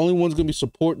 are the only ones going to be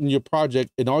supporting your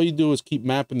project, and all you do is keep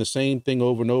mapping the same thing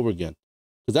over and over again?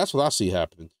 Because that's what I see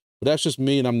happening. But that's just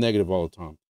me, and I'm negative all the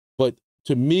time. But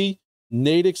to me,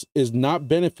 Nadix is not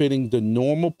benefiting the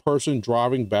normal person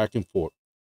driving back and forth.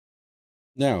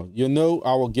 Now,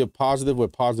 I will give positive where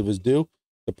positive is due.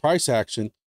 The price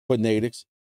action for Nadix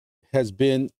has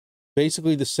been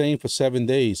basically the same for 7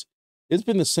 days. It's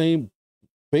been the same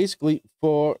basically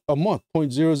for a month,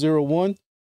 0.001,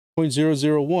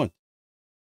 0.001.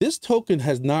 This token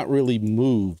has not really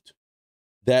moved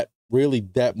that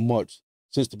much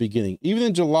since the beginning. Even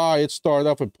in July, it started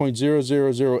off at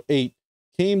 0.0008,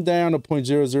 came down to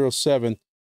 0.007,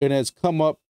 and has come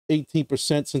up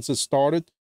 18% since it started.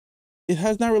 It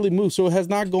has not really moved. So it has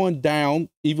not gone down,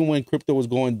 even when crypto was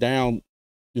going down,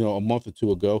 a month or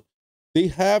two ago. They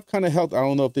have kind of held. I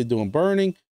don't know if they're doing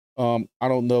burning. I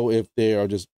don't know if they are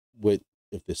just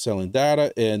if they're selling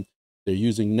data and they're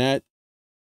using that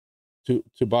to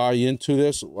buy into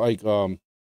this, like whether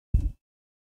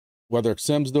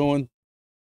XM's doing.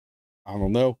 I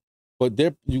don't know. But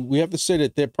we have to say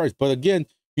that their price. But again,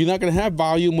 you're not going to have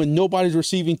volume when nobody's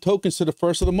receiving tokens to the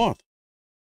first of the month.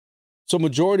 So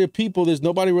majority of people, there's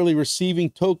nobody really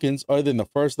receiving tokens other than the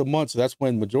first of the month. So that's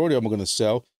when majority of them are going to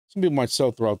sell. Some people might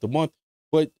sell throughout the month,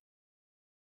 but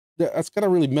that's going to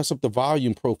really mess up the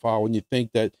volume profile when you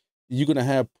think that you're going to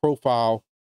have profile.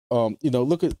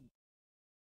 Look at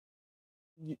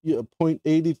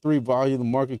 0.83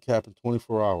 volume market cap in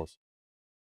 24 hours.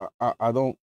 I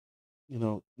don't, you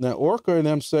know, now Orca and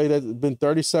them say that it's been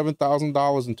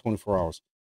 $37,000 in 24 hours.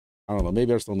 I don't know.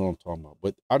 Maybe I just don't know what I'm talking about.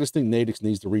 But I just think Nadix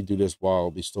needs to redo this while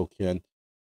they still can,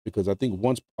 because I think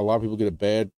once a lot of people get a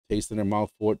bad taste in their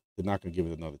mouth for it, they're not going to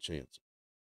give it another chance.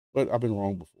 But I've been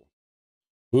wrong before.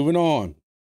 Moving on.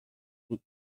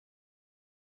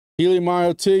 Helium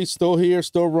IoT, still here,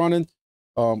 still running.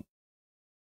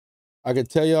 I can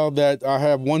tell y'all that I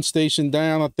have one station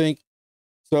down, I think.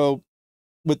 So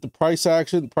with the price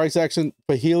action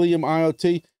for Helium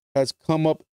IoT has come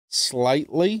up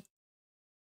slightly.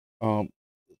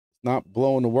 Not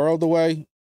blowing the world away.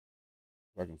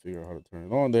 If I can figure out how to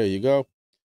turn it on, there you go.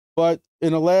 But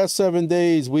in the last 7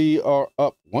 days, we are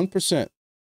up 1%.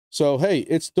 So hey,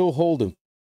 it's still holding.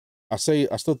 I still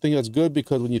think that's good,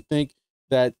 because when you think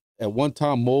that at one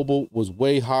time mobile was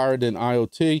way higher than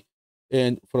IoT,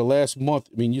 and for the last month,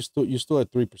 I mean, you're still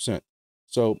at 3%.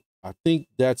 So I think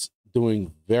that's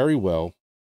doing very well.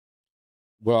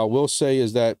 What I will say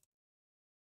is that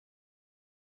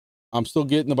I'm still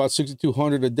getting about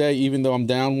 6,200 a day, even though I'm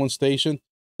down one station.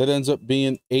 That ends up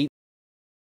being 8.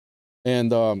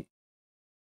 And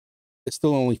it's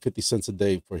still only 50 cents a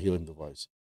day for a Helium device.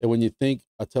 And when you think,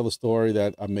 I tell the story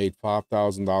that I made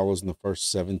 $5,000 in the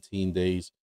first 17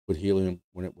 days with Helium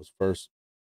when it was first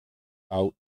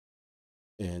out.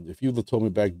 And if you'd have told me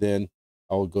back then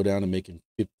I would go down to making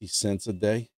 50 cents a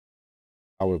day,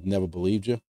 I would have never believed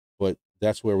you. But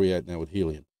that's where we're at now with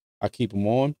Helium. I keep them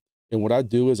on. And what I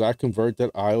do is I convert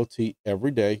that IoT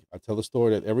every day. I tell the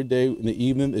story that every day in the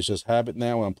evening, it's just habit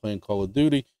now when I'm playing Call of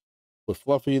Duty with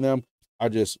Fluffy and them.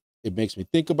 It makes me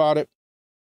think about it.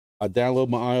 I download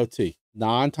my IoT.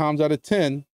 9 times out of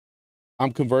 10,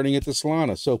 I'm converting it to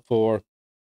Solana. So for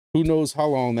who knows how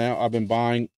long now, I've been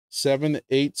buying $7,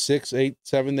 $8, $6, $8,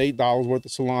 $7, $8 worth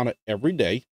of Solana every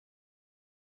day.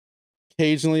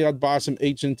 Occasionally, I'd buy some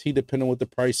HNT depending on what the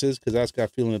price is, because that's got a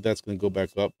feeling that that's going to go back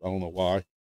up. I don't know why.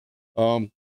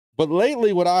 But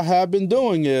lately, what I have been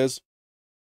doing is,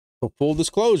 for full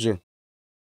disclosure,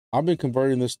 I've been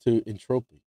converting this to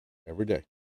Entropy every day.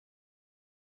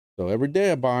 So every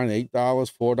day I'm buying $8, $4,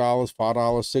 $5,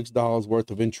 $6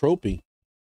 worth of Entropy.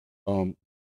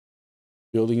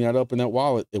 Building that up in that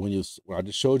wallet. And when I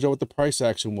just showed you what the price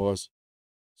action was.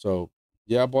 So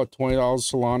yeah, I bought $20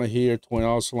 Solana here,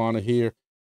 $20 Solana here.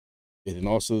 And then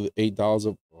also the $8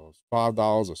 of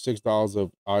 $5 or $6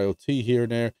 of IoT here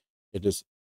and there. I've been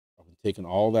taking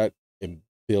all that and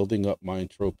building up my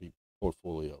Entropy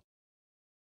portfolio.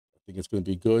 I think it's going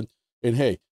to be good. And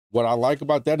hey, what I like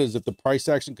about that is if the price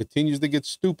action continues to get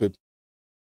stupid,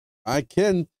 I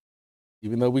can,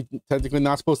 even though we technically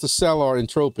not supposed to sell our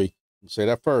Entropy, I'll say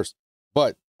that first,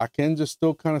 but I can just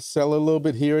still kind of sell a little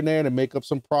bit here and there to make up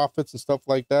some profits and stuff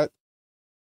like that.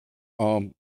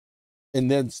 And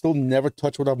then still never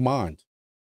touch what I've mined.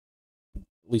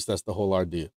 At least that's the whole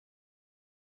idea.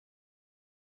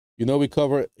 You know, we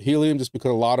cover Helium just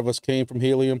because a lot of us came from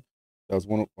Helium. That was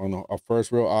one of our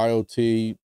first real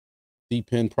IoT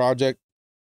DPIN project.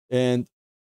 And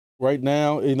right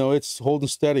now, you know, it's holding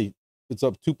steady. It's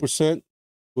up 2%. It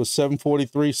was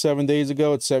 743 7 days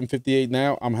ago. It's 758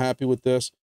 now. I'm happy with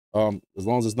this. As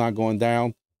long as it's not going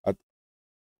down, I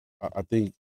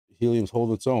think Helium's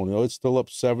holding its own. You know, it's still up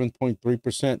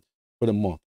 7.3% for the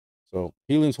month. So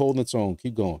Helium's holding its own.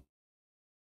 Keep going.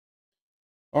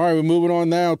 All right, we're moving on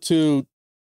now to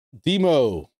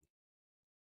DIMO.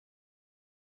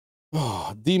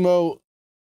 Oh, DIMO.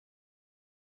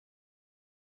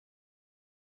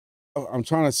 I'm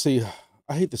trying to see.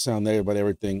 I hate to sound negative about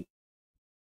everything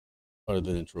other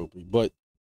than Entropy, but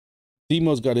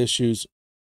DIMO's got issues.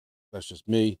 That's just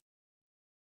me.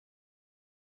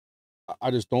 I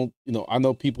just don't, you know, I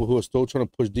know people who are still trying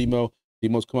to push DIMO.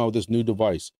 DIMO's come out with this new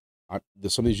device.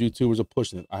 Some of these YouTubers are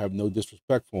pushing it. I have no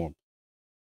disrespect for them.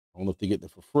 I don't know if they're getting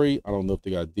it for free. I don't know if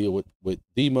they got to deal with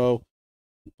DIMO,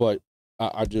 but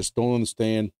I just don't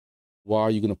understand why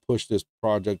you're going to push this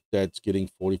project that's getting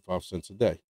 45 cents a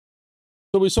day.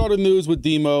 So we saw the news with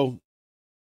DIMO.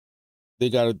 They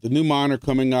got the new miner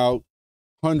coming out,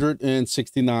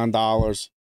 $169.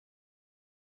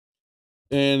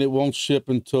 And it won't ship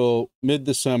until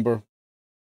mid-December,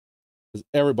 because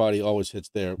everybody always hits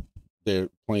their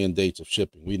planned dates of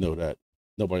shipping. We know that.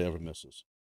 Nobody ever misses.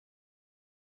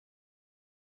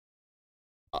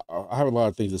 I have a lot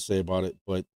of things to say about it,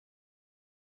 but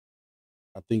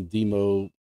I think DIMO,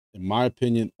 in my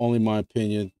opinion, only my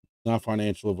opinion, not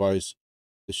financial advice,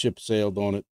 the ship sailed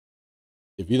on it.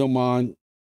 If you don't mind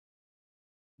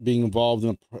being involved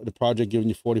in the project giving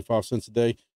you 45 cents a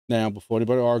day, Now, before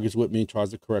anybody argues with me and tries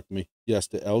to correct me, yes,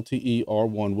 the LTE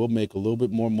R1 will make a little bit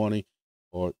more money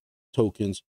or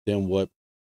tokens than what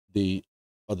the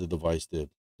other device did.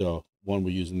 The one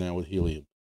we're using now with helium.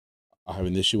 I have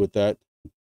an issue with that,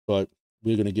 but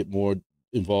we're going to get more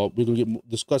involved. We're going to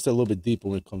discuss that a little bit deeper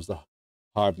when it comes to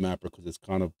hivemapper, because it's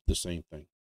kind of the same thing.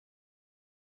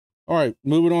 All right,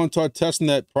 moving on to our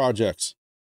testnet projects.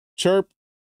 Chirp,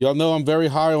 y'all know I'm very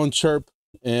high on Chirp,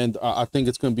 and I think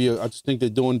it's going to be, I just think they're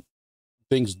doing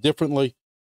things differently.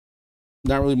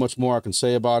 Not really much more I can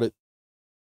say about it.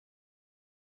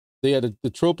 They had the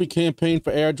trophy campaign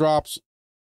for airdrops.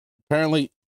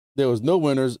 Apparently, there was no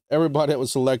winners. Everybody that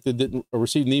was selected didn't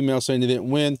receive an email saying they didn't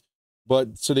win,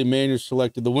 but so they manually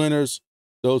selected the winners.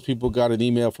 Those people got an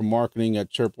email from marketing at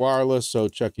Chirp Wireless, so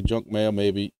check your junk mail.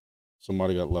 Maybe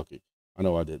somebody got lucky. I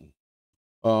know I didn't.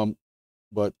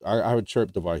 But I have a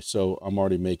Chirp device, so I'm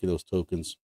already making those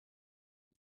tokens.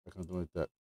 I can't do like that.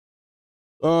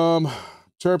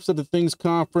 Chirp's at the Things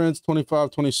Conference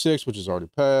 25-26, which is already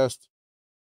passed.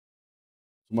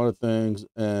 Some other things,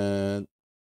 and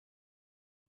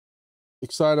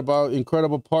excited about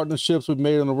incredible partnerships we've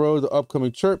made on the road to the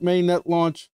upcoming Chirp mainnet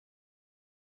launch.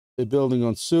 They're building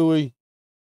on SUI.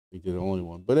 We did the only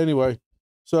one, but anyway,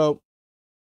 so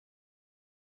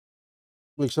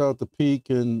big shout out to Peak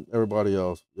and everybody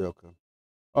else. Yeah,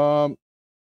 okay.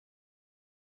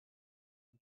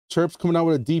 Chirp's coming out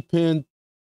with a D-Pin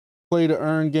play to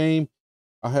earn game.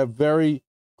 I have very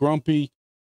grumpy,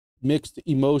 mixed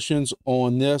emotions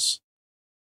on this.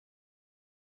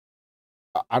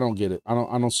 I don't get it. I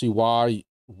don't see why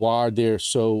they're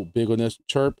so big on this.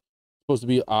 Chirp is supposed to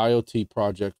be an IoT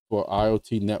project for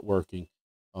IoT networking,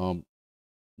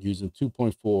 using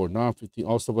 2.4, 915,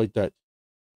 all stuff like that.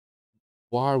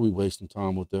 Why are we wasting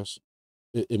time with this?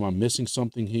 Am I missing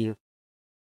something here?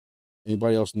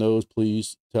 Anybody else knows,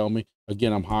 please tell me.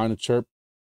 Again, I'm high on the Chirp.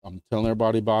 I'm telling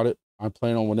everybody about it. I'm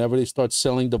planning on whenever they start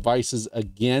selling devices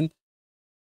again,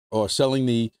 or selling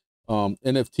the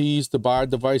NFTs to buy a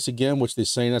device again, which they're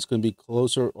saying that's going to be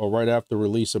closer or right after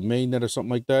release of mainnet or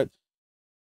something like that.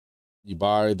 You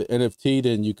buy the NFT,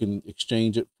 then you can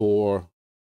exchange it for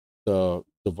the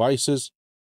devices,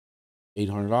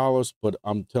 $800. But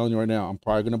I'm telling you right now, I'm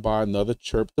probably going to buy another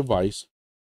Chirp device.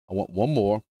 I want one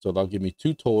more, so they'll give me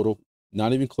 2 total,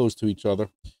 not even close to each other.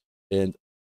 And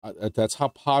that's how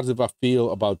positive I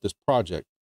feel about this project.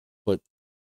 But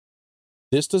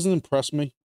this doesn't impress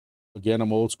me. Again,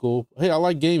 I'm old school. Hey, I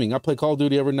like gaming. I play Call of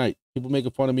Duty every night. People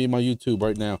making fun of me in my YouTube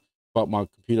right now about my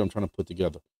computer I'm trying to put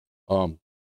together.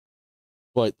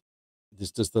 But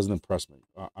this just doesn't impress me.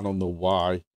 I don't know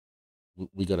why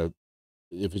we gotta,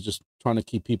 if it's just trying to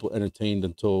keep people entertained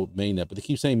until mainnet. But they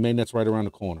keep saying mainnet's right around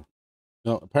the corner.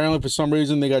 Now, apparently for some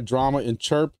reason they got drama in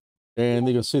Chirp, and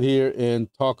they're gonna sit here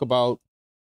and talk about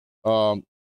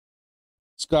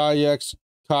SkyX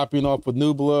copying off of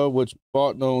Nubla, which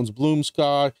Barton owns Bloom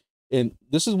Sky. And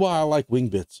this is why I like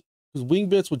wingbits, because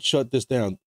wingbits would shut this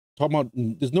down. Talking about,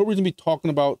 there's no reason to be talking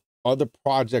about other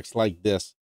projects like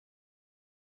this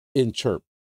in Chirp.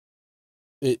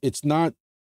 It's not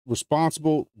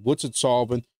responsible. What's it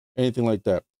solving? Anything like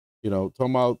that. You know,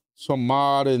 talking about some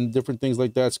mod and different things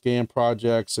like that, scam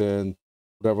projects and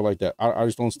whatever like that. I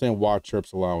just don't understand why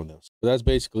Chirp's allowing this. But that's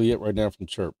basically it right now from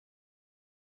Chirp.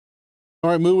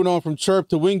 All right, moving on from Chirp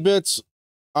to wingbits.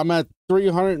 I'm at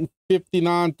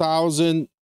 359,000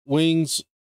 wings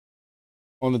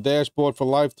on the dashboard for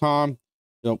lifetime.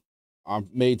 You know,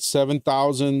 I've made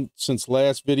 7,000 since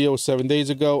last video 7 days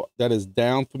ago. That is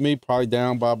down for me, probably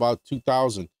down by about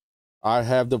 2,000. I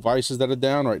have devices that are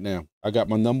down right now. I got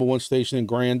my #1 station in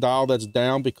Grand Isle that's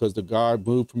down because the guy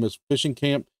moved from his fishing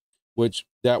camp, which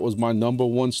that was my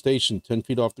 #1 station, 10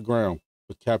 feet off the ground.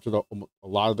 It captured a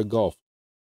lot of the Gulf.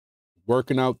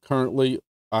 Working out currently.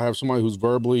 I have somebody who's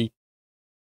verbally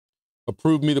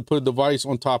approved me to put a device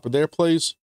on top of their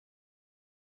place,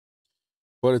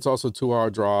 but it's also a 2-hour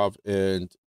drive,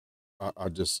 and I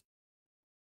just,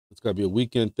 it's got to be a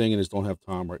weekend thing, and I just don't have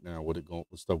time right now with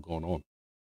stuff going on.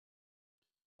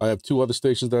 I have 2 other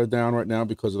stations that are down right now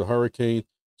because of the hurricane,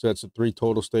 so that's 3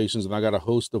 total stations, and I got a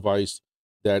host device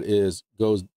that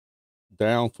goes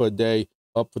down for a day,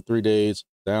 up for 3 days,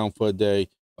 down for a day,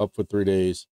 up for 3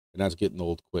 days, and that's getting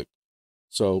old quick.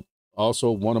 So also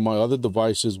one of my other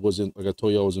devices was in, like I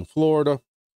told you, I was in Florida,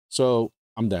 so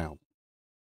I'm down.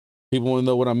 People want to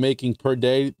know what I'm making per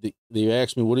day. They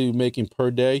ask me, what are you making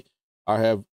per day? I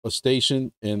have a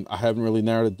station, and I haven't really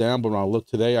narrowed it down, but when I look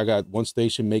today, I got one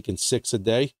station making 6 a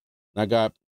day, and I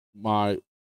got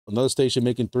another station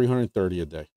making 330 a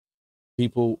day.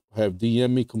 People have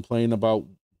DM'd me complaining about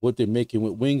what they're making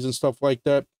with wings and stuff like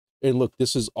that. And look,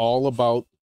 this is all about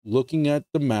looking at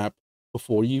the map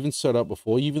before you even set up,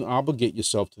 before you even obligate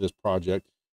yourself to this project,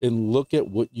 and look at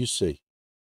what you see.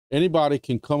 Anybody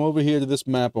can come over here to this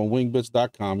map on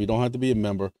wingbits.com. You don't have to be a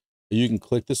member. You can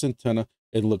click this antenna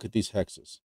and look at these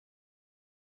hexes.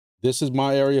 This is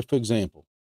my area, for example.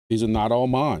 These are not all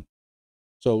mine.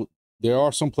 So there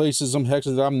are some places, some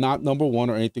hexes that I'm not number one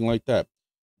or anything like that.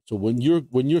 So when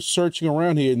you're searching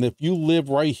around here, and if you live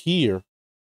right here,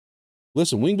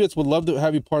 listen, Wingbits would love to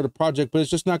have you part of the project, but it's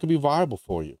just not going to be viable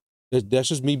for you. That's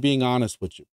just me being honest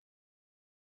with you.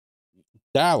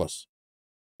 Dallas,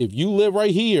 if you live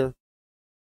right here,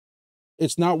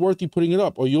 it's not worth you putting it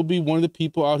up, or you'll be one of the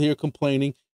people out here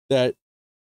complaining that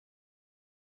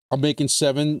are making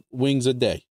 7 wings a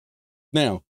day.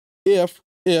 Now, if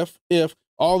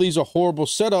all these are horrible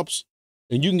setups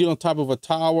and you can get on top of a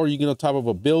tower, you get on top of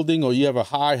a building, or you have a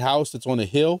high house that's on a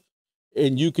hill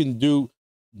and you can do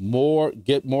more,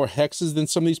 get more hexes than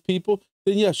some of these people,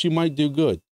 then yes, you might do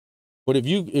good. But if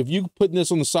you putting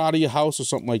this on the side of your house or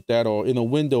something like that, or in a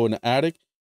window in the attic,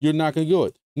 you're not going to do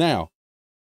it. Now,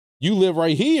 you live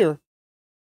right here,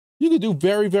 you can do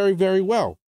very, very, very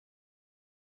well.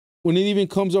 When it even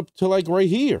comes up to like right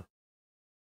here,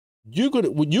 you're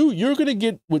gonna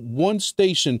get with one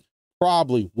station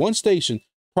probably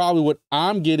what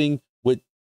I'm getting with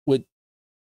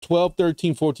 12,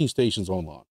 13, 14 stations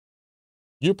online.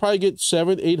 You probably get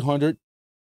 700, 800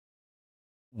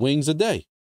 wings a day.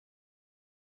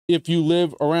 If you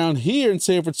live around here in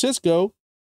San Francisco,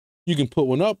 you can put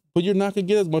one up, but you're not gonna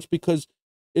get as much because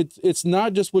it's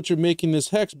not just what you're making this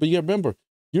hex, but you gotta remember,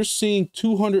 you're seeing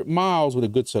 200 miles with a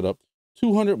good setup,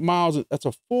 200 miles, that's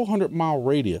a 400-mile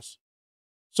radius.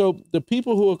 So the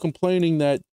people who are complaining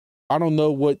that, I don't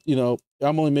know what, I'm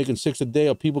only making 6 a day,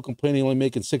 or people complaining only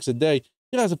making 6 a day,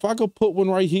 guys, if I go put one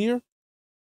right here,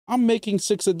 I'm making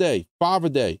 6 a day, 5 a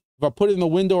day. If I put it in the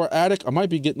window or attic, I might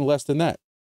be getting less than that.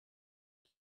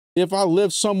 If I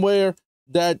live somewhere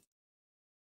that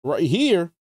right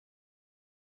here,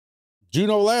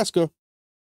 Juneau, Alaska,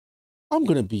 I'm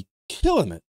going to be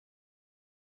killing it.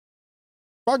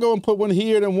 If I go and put one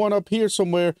here and one up here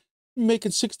somewhere, I'm making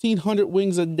 1,600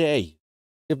 wings a day,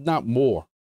 if not more.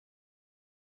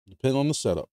 Depending on the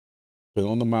setup,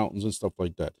 depending on the mountains and stuff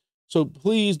like that. So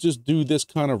please just do this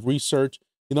kind of research.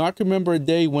 I can remember a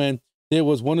day when there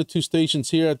was 1 or 2 stations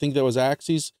here. I think there was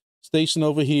Axie's station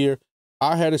over here.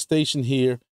 I had a station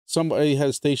here. Somebody had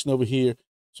a station over here.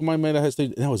 Somebody might have had a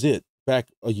station. And that was it. Back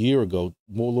a year ago,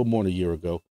 a little more than a year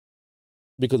ago.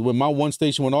 Because when my one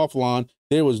station went offline,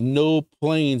 there was no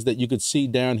planes that you could see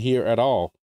down here at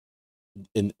all.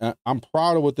 And I'm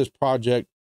proud of what this project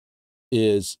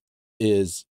is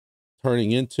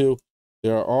turning into.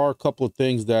 There are a couple of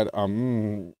things that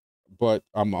but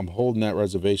I'm holding that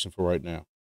reservation for right now.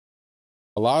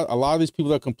 A lot of these people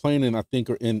that are complaining, I think,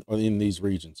 are in these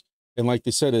regions. And like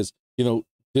they said, is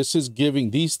this is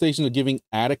giving, these stations are giving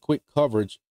adequate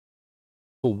coverage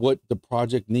for what the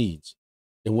project needs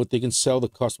and what they can sell the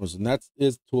customers. And that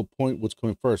is to a point what's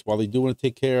coming first. While they do want to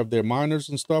take care of their miners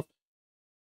and stuff,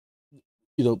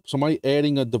 somebody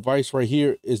adding a device right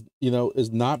here is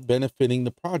not benefiting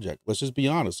the project. Let's just be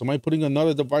honest. Somebody putting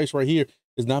another device right here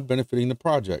is not benefiting the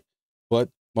project. But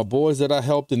my boys that I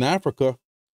helped in Africa,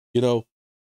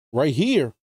 right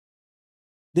here,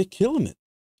 they're killing it.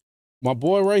 My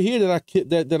boy right here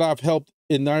that I've helped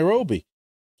in Nairobi,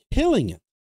 killing it.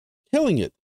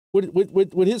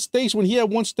 With his station, when he had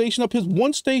one station up, his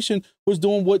one station was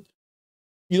doing what,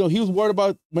 he was worried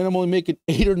about, man, I'm only making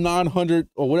 800 or 900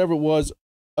 or whatever it was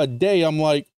a day. I'm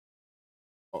like,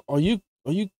 are you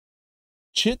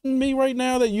chitting me right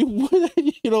now that you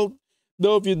don't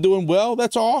know if you're doing well?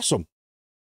 That's awesome.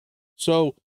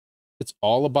 So it's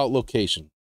all about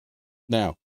location.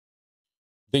 Now,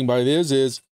 the thing about it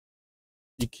is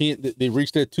you can't, they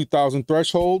reached their 2,000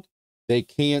 threshold. They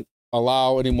can't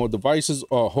allow any more devices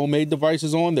or homemade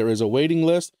devices on. There is a waiting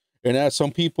list. And as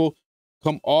some people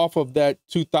come off of that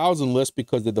 2,000 list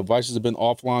because the devices have been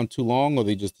offline too long, or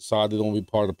they just decided they don't want to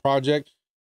be part of the project,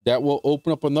 that will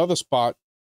open up another spot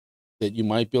that you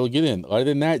might be able to get in. Other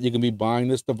than that, you can be buying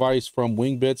this device from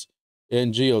Wingbits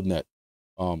and Geodnet.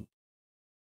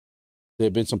 There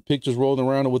have been some pictures rolling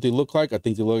around of what they look like. I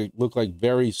think they look like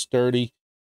very sturdy,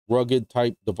 rugged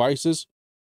type devices,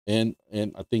 and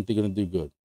I think they're going to do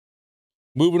good.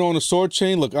 Moving on to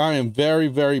Soarchain. Look, I am very,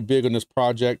 very big on this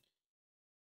project.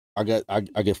 I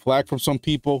get flack from some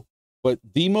people, but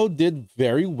DIMO did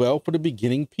very well for the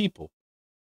beginning people.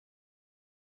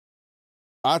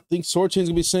 I think Soarchain's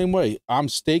gonna be the same way. I'm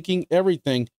staking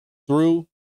everything through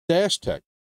Dash Tech.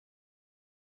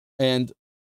 And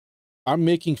I'm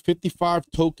making 55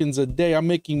 tokens a day. I'm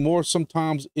making more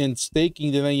sometimes in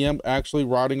staking than I am actually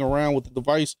riding around with the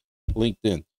device linked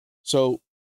in. So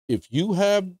if you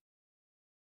have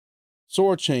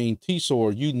Soarchain,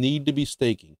 T-Soar, you need to be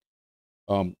staking.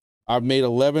 I've made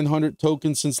 1,100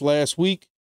 tokens since last week.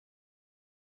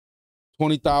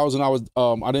 20,000.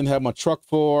 I didn't have my truck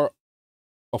for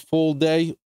a full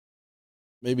day,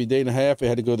 maybe a day and a half. I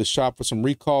had to go to the shop for some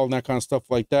recall and that kind of stuff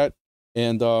like that.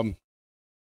 And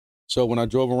so when I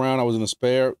drove around, I was in a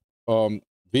spare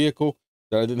vehicle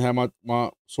that I didn't have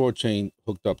my Soarchain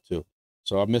hooked up to.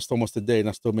 So I missed almost a day and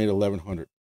I still made 1,100.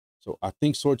 So I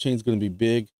think Soarchain is going to be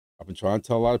big. I've been trying to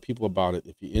tell a lot of people about it.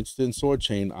 If you're interested in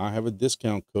Soarchain, I have a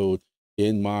discount code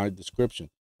in my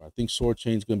description. I think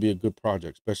Soarchain is going to be a good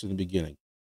project, especially in the beginning.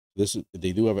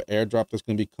 They do have an airdrop that's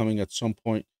going to be coming at some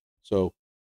point. So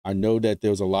I know that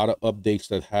there was a lot of updates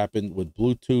that happened with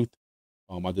Bluetooth.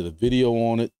 I did a video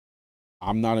on it.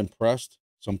 I'm not impressed.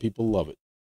 Some people love it.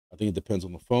 I think it depends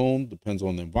on the phone, depends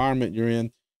on the environment you're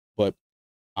in. But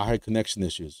I had connection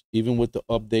issues, even with the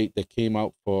update that came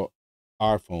out for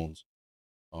iPhones.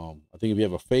 I think if you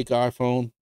have a fake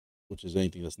iPhone, which is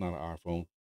anything that's not an iPhone,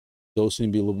 those seem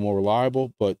to be a little more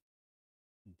reliable. But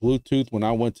Bluetooth, when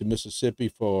I went to Mississippi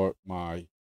for my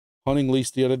hunting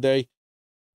lease the other day,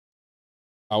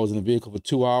 I was in the vehicle for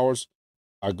 2 hours.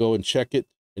 I go and check it,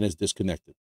 and it's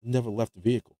disconnected. Never left the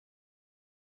vehicle.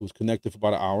 It was connected for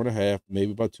about an hour and a half,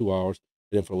 maybe about 2 hours.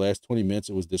 And then for the last 20 minutes,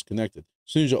 it was disconnected.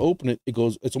 As soon as you open it,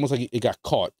 it's almost like it got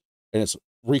caught, and it's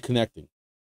reconnecting.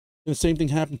 And the same thing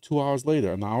happened 2 hours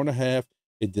later. An hour and a half,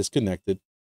 it disconnected.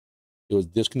 It was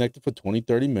disconnected for 20,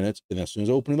 30 minutes. And as soon as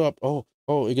I open it up, oh,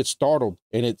 it gets startled,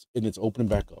 and it's opening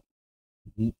back up.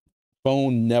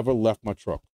 Phone never left my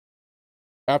truck.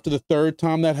 After the third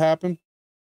time that happened,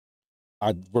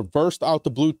 I reversed out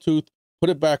the Bluetooth, put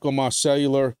it back on my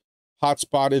cellular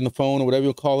hotspot in the phone or whatever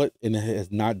you call it, and it has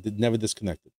never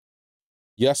disconnected.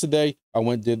 Yesterday, I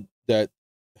went and did that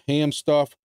ham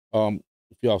stuff.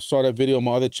 If y'all saw that video on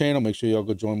my other channel, make sure y'all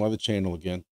go join my other channel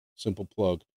again. Simple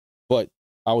plug. But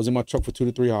I was in my truck for 2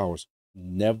 to 3 hours.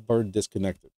 Never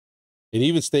disconnected. It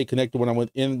even stayed connected when I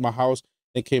went in my house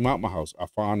and came out my house. I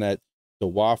found that the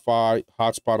Wi-Fi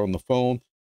hotspot on the phone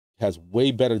has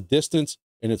way better distance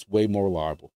and it's way more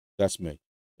reliable. That's me.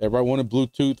 Everybody wanted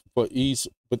Bluetooth for ease,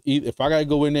 but if I gotta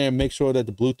go in there and make sure that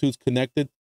the Bluetooth's connected,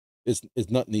 it's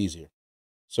nothing easier.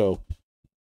 So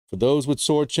for those with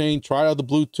Soarchain, try out the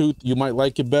Bluetooth. You might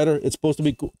like it better. It was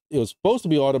supposed to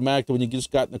be automatic when you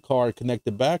just got in the car and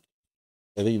connected back.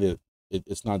 I think that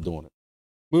it's not doing it.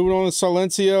 Moving on to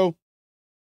Silencio.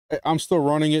 I'm still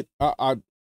running it.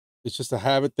 It's just a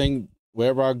habit thing.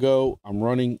 Wherever I go, I'm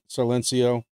running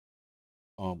Silencio.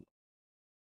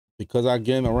 Because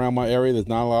again, around my area, there's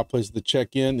not a lot of places to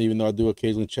check in. Even though I do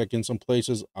occasionally check in some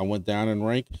places, I went down in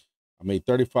rank. I made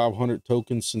 3,500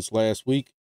 tokens since last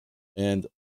week, and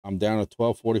I'm down at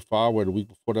 1245, where the week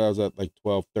before that I was at like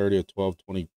 1230 or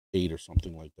 1228 or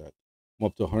something like that. I'm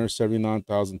up to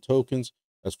 179,000 tokens.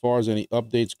 As far as any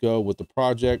updates go with the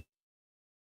project,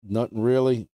 nothing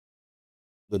really.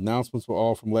 The announcements were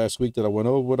all from last week that I went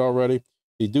over with already.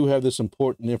 They do have this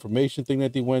important information thing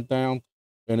that they went down,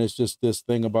 and it's just this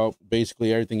thing about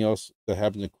basically everything else that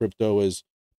happens in crypto is,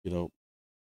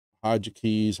 hide your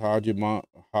keys, hide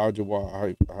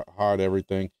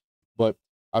everything. But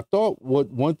I thought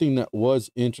one thing that was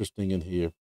interesting in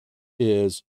here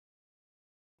is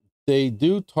they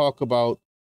do talk about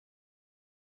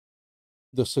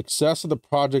the success of the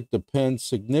project depends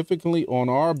significantly on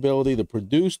our ability to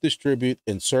produce, distribute,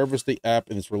 and service the app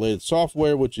and its related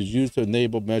software, which is used to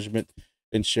enable measurement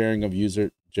and sharing of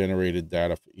user-generated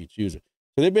data for each user.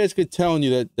 So they're basically telling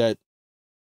you that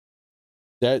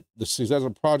the success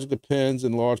of the project depends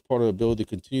in large part on the ability to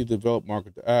continue to develop,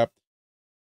 market the app.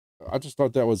 I just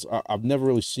thought that was, I've never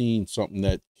really seen something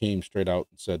that came straight out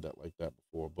and said that like that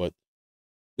before, but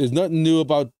there's nothing new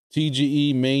about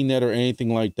TGE, mainnet, or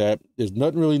anything like that. There's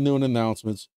nothing really new in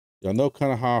announcements. Y'all know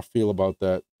kind of how I feel about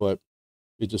that, but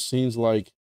it just seems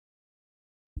like,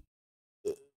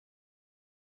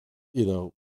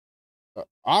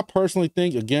 I personally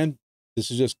think, again, this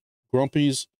is just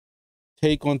Grumpy's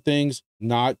take on things,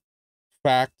 not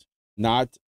fact,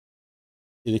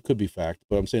 it could be fact,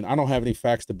 but I'm saying I don't have any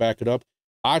facts to back it up.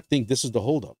 I think this is the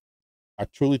holdup. I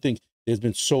truly think there's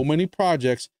been so many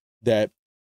projects that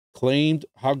claimed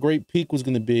how great Peak was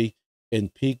going to be,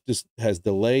 and Peak just has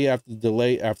delay after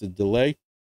delay after delay.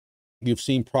 You've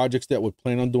seen projects that would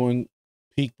plan on doing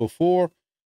Peak before.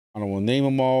 I don't want to name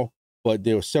them all, but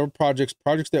there were several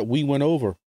projects that we went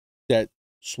over that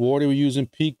swore they were using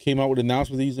Peak, came out with an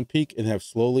announcement they're using Peak, and have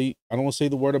slowly, I don't want to say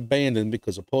the word abandoned,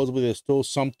 because supposedly there's still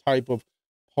some type of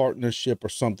partnership or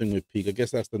something with Peak. I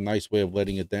guess that's the nice way of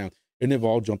letting it down. And they've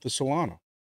all jumped to Solana.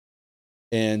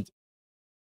 And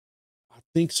I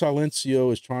think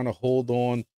Silencio is trying to hold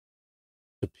on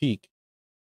to Peak,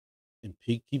 and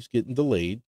Peak keeps getting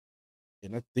delayed.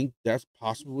 And I think that's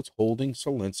possibly what's holding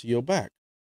Silencio back.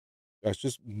 That's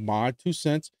just my 2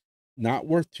 cents, not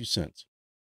worth 2 cents.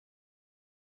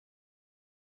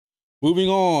 Moving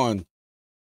on.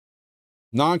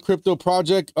 Non-crypto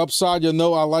project, Upside. You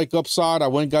know I like Upside. I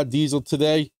went and got diesel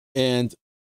today, and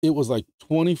it was like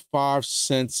 25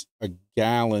 cents a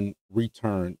gallon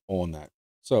return on that.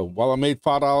 So while I made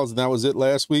 $5 and that was it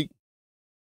last week,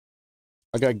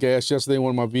 I got gas yesterday in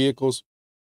one of my vehicles.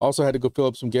 Also had to go fill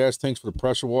up some gas tanks for the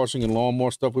pressure washing and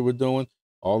lawnmower stuff we were doing.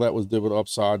 All that was did with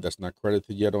Upside. That's not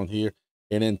credited yet on here.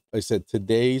 And then like I said,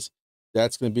 today's,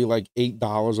 that's going to be like $8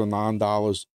 or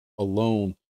 $9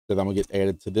 alone that I'm going to get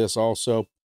added to this also.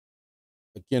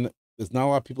 Again, there's not a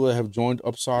lot of people that have joined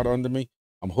Upside under me.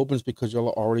 I'm hoping it's because y'all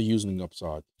are already using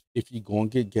Upside. If you're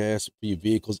going to get gas for your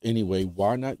vehicles anyway,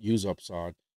 why not use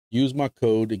Upside? Use my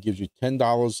code. It gives you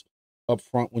 $10 up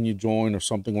front when you join or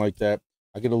something like that.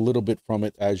 I get a little bit from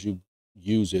it as you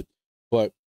use it,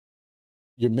 but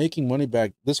you're making money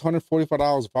back. This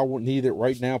 $145, if I would need it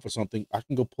right now for something, I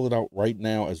can go pull it out right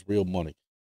now as real money.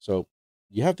 So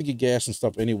you have to get gas and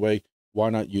stuff anyway. Why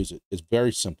not use it? It's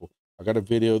very simple. I got a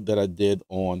video that I did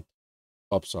on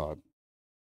Upside.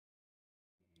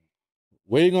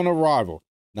 Waiting on arrival,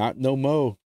 not no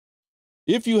mo.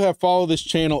 If you have followed this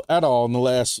channel at all in the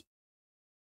last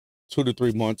 2 to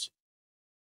 3 months,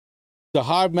 the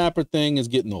hivemapper thing is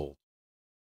getting old.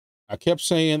 I kept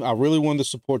saying I really wanted to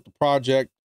support the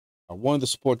project. I wanted to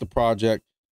support the project,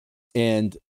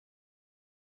 and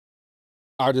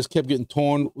I just kept getting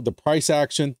torn with the price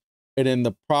action. And then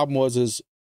the problem was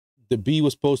the B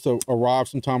was supposed to arrive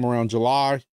sometime around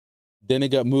July. Then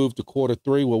it got moved to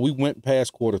Q3. Well, we went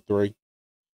past Q3.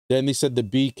 Then they said the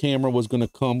B camera was going to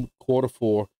come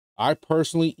Q4. I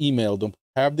personally emailed them,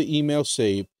 have the email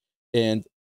saved, and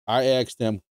I asked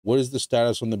them, what is the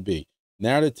status on the B?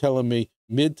 Now they're telling me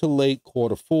mid to late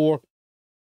Q4.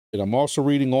 And I'm also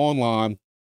reading online,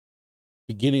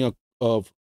 beginning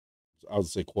of I would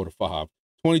say Q5,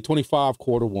 2025,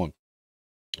 Q1.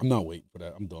 I'm not waiting for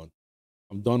that. I'm done.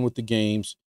 I'm done with the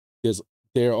games.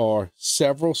 There are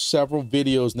several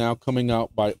videos now coming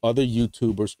out by other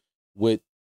YouTubers with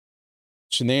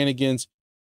shenanigans.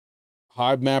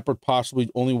 Hivemapper possibly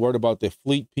only worried about their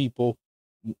fleet people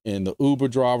and the Uber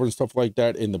drivers and stuff like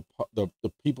that. And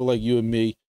the people like you and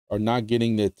me are not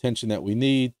getting the attention that we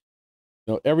need.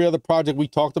 You know, every other project we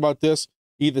talked about this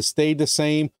either stayed the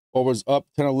same or was up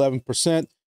 10, 11%.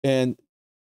 And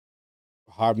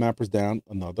Hivemapper's down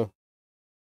another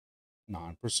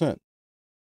 9%.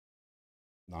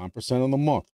 9% on the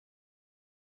month.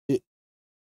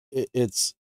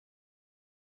 It's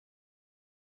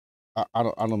I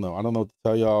don't know. I don't know what to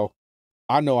tell y'all.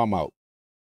 I know I'm out.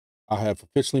 I have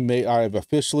officially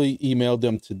emailed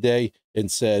them today and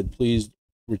said, please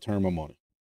return my money.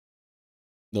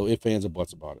 No ifs, ands, or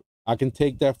buts about it. I can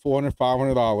take that $400,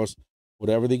 $500,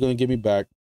 whatever they're going to give me back.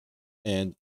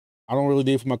 And I don't really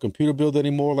need it for my computer build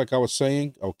anymore. Like I was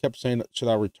saying, I kept saying, should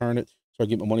I return it so I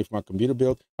get my money for my computer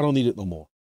build? I don't need it no more.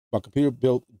 My computer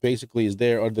build basically is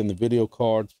there other than the video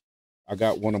card. I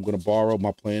got one I'm going to borrow.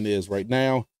 My plan is right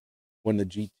now, when the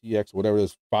GTX, whatever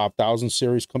this 5000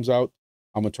 series comes out,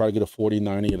 I'm going to try to get a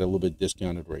 4090 at a little bit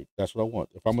discounted rate. That's what I want.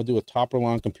 If I'm going to do a top of the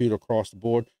line computer across the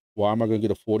board, why am I going to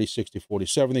get a 4060,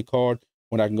 4070 card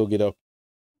when I can go get a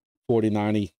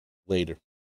 4090 later?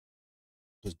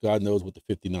 Because God knows what the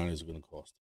 5090s are going to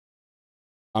cost.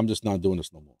 I'm just not doing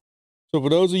this no more. So for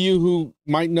those of you who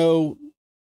might know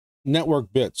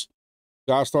Network Bits,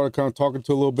 guy started kind of talking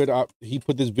to a little bit. He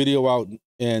put this video out,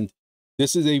 and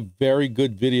this is a very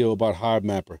good video about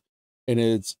Hivemapper. And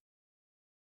it's,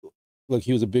 look,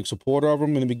 he was a big supporter of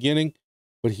him in the beginning,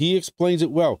 but he explains it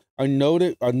well. I know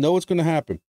it's going to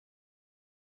happen.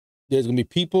 There's going to be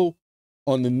people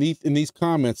underneath in these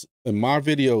comments in my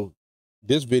video,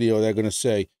 this video, they're going to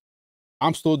say,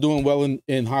 I'm still doing well in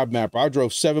Hivemapper. I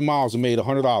drove 7 miles and made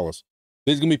 $100.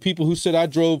 There's going to be people who said I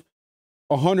drove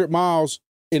 100 miles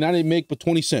and I didn't make but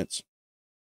 20 cents.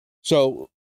 So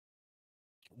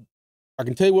I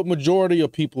can tell you what majority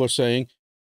of people are saying.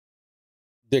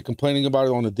 They're complaining about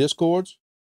it on the Discords.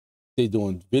 They're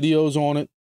doing videos on it,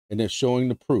 and they're showing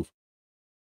the proof.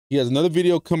 He has another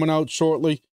video coming out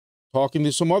shortly talking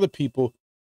to some other people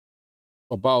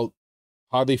about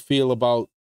how they feel about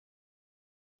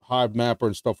Hivemapper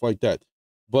and stuff like that.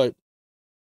 But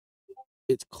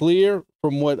it's clear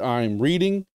from what I'm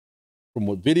reading, from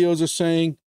what videos are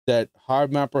saying, that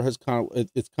hivemapper has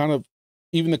it's kind of,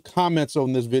 even the comments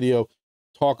on this video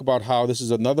talk about how this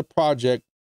is another project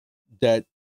that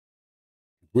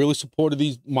really supported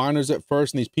these miners at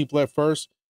first and these people at first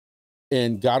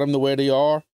and got them the way they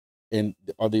are. And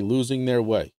are they losing their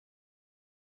way?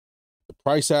 The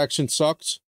price action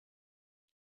sucks.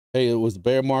 Hey, it was the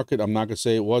bear market. I'm not going to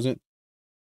say it wasn't.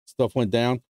 Stuff went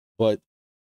down, but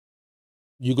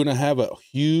you're going to have a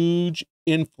huge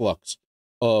influx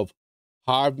of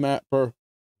hivemapper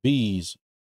bees,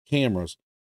 cameras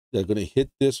that are going to hit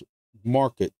this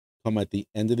market come at the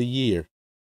end of the year.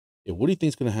 And what do you think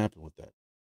is going to happen with that?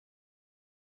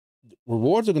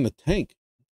 Rewards are going to tank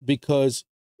because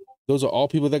those are all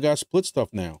people that got split stuff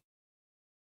now.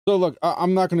 So look,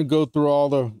 I'm not going to go through all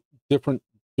the different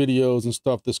videos and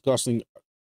stuff discussing.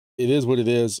 It is what it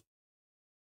is.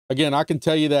 Again, I can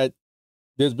tell you that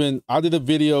I did a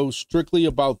video strictly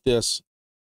about this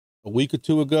a week or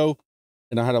two ago,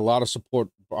 and I had a lot of support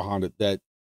behind it, that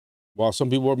while some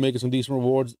people are making some decent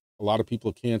rewards, a lot of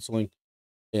people are canceling,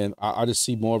 and I just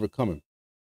see more of it coming.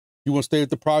 If you want to stay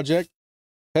with the project,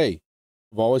 hey,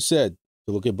 I've always said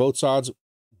to look at both sides,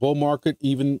 bull market,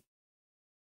 even,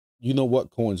 you know what,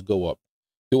 coins go up.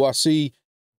 Do I see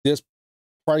this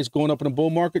price going up in a bull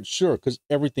market? Sure, because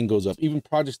everything goes up, even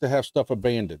projects that have stuff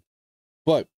abandoned.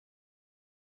 But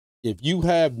if you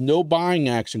have no buying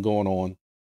action going on,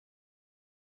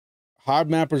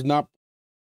 hivemapper's not,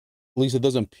 at least it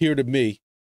doesn't appear to me,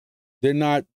 they're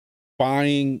not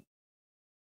buying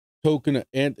token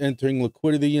and entering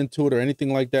liquidity into it or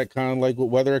anything like that, kind of like what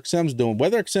WeatherXM's doing.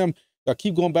 WeatherXM, I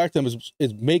keep going back to them,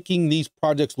 is making these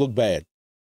projects look bad,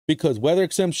 because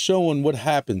WeatherXM's showing what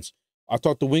happens. I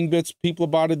talked to wingbits people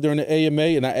about it during the AMA,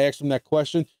 and I asked them that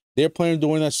question. They're planning on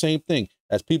doing that same thing.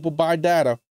 As people buy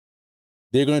data,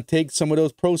 they're going to take some of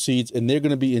those proceeds and they're going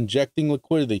to be injecting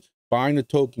liquidity, buying the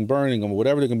token, burning them,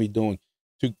 whatever they're going to be doing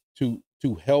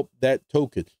to help that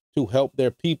token, to help their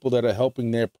people that are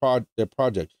helping their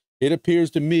project. It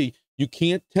appears to me, you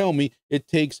can't tell me it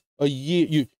takes a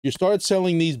year. You started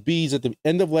selling these bees at the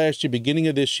end of last year, beginning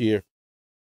of this year.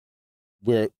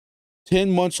 We're 10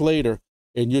 months later,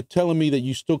 and you're telling me that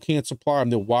you still can't supply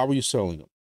them. Then why were you selling them?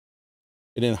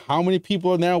 And then how many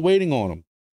people are now waiting on them?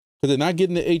 Because they're not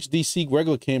getting the HDC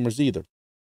regular cameras either.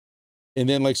 And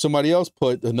then, like somebody else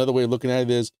put, another way of looking at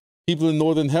it is, people in the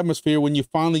Northern Hemisphere, when you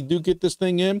finally do get this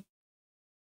thing in,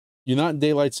 you're not in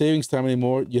daylight savings time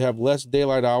anymore. You have less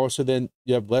daylight hours, so then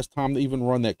you have less time to even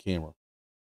run that camera.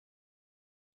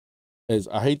 As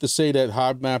I hate to say that,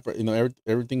 hivemapper, you know,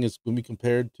 everything is going to be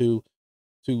compared to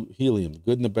helium, the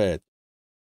good and the bad.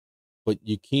 But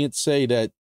you can't say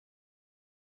that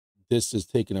this is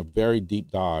taking a very deep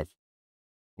dive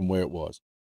from where it was.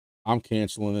 I'm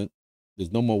canceling it.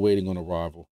 There's no more waiting on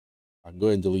arrival. I can go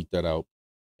ahead and delete that out.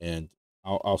 And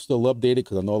I'll still update it,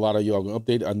 because I know a lot of y'all are going to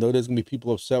update it. I know there's going to be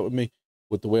people upset with me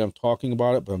with the way I'm talking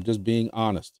about it, but I'm just being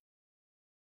honest.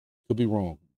 Could be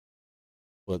wrong,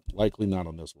 but likely not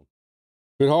on this one.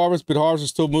 BitHarvest is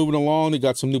still moving along. They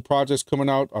got some new projects coming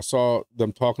out. I saw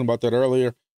them talking about that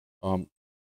earlier.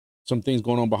 Some things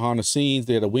going on behind the scenes.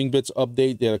 They had a wingbits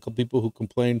update. They had a couple people who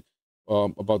complained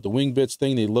about the wingbits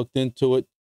thing. They looked into it.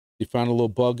 They found a little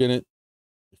bug in it.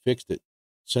 They fixed it.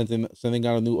 Sending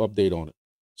out a new update on it.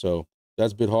 So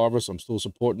that's BitHarvest. I'm still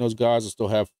supporting those guys. I still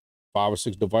have 5 or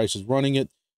 6 devices running it,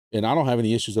 and I don't have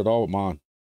any issues at all with mine.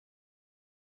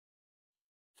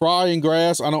 Fry and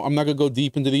Grass, I'm not gonna go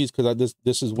deep into these because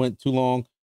this has went too long,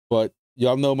 but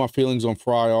y'all know my feelings on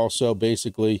Fry also.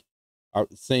 Basically,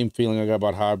 same feeling I got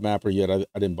about hivemapper, yet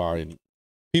I didn't buy any.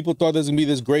 People thought there's gonna be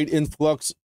this great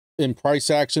influx in price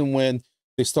action when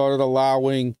they started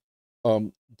allowing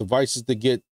devices to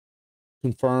get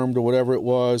confirmed or whatever it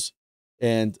was.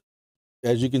 And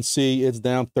as you can see, it's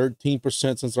down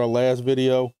 13% since our last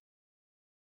video,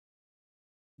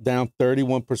 down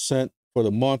 31% for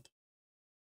the month.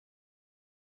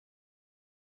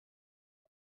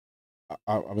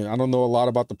 I mean, I don't know a lot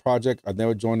about the project. I've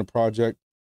never joined the project.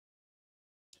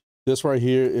 This right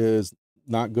here is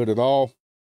not good at all.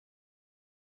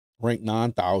 Ranked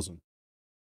 9,000.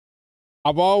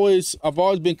 I've always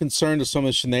been concerned with some of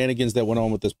the shenanigans that went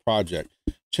on with this project.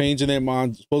 Changing their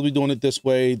mind, supposed to be doing it this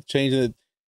way, changing it.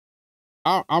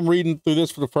 I'm reading through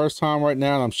this for the first time right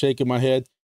now, and I'm shaking my head.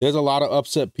 There's a lot of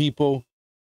upset people.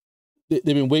 They've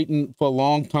been waiting for a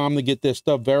long time to get their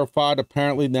stuff verified.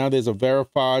 Apparently now there's a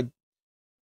verified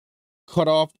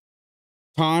cutoff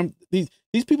time. These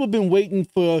people have been waiting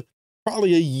for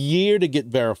probably a year to get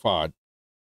verified.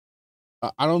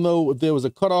 I don't know if there was a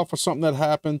cutoff or something that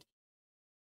happened.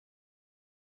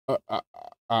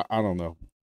 I don't know.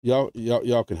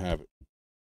 Y'all can have it.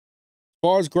 As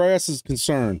far as grass is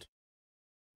concerned,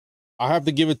 I have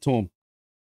to give it to him.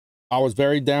 I was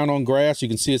very down on grass. You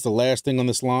can see it's the last thing on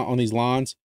this line, on these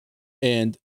lines.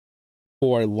 And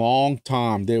for a long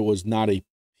time, there was not a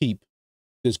peep.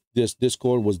 This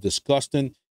Discord was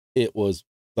disgusting. It was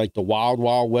like the wild,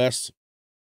 wild west.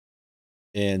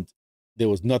 And there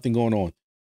was nothing going on.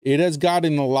 It has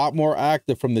gotten a lot more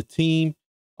active from the team,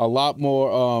 a lot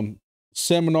more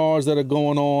seminars that are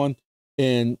going on,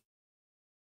 and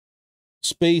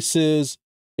spaces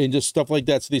and just stuff like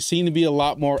that. So they seem to be a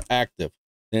lot more active.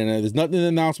 And there's nothing in the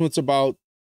announcements about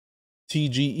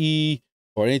TGE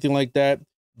or anything like that.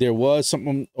 There was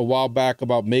something a while back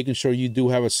about making sure you do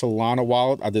have a Solana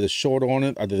wallet. I did a short on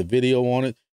it. I did a video on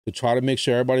it to try to make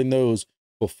sure everybody knows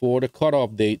before the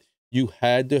cutoff date, you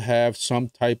had to have some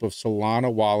type of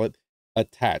Solana wallet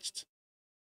attached.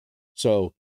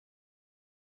 So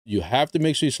you have to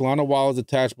make sure your Solana wallet is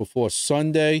attached before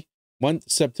Monday,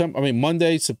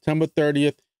 September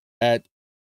 30th at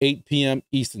 8 p.m.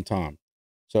 Eastern time.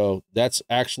 So that's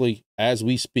actually as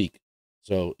we speak.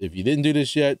 So if you didn't do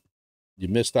this yet, you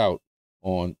missed out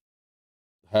on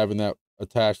having that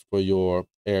attached for your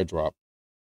airdrop.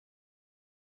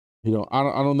 You know, I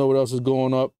don't know what else is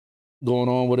going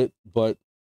on with it, but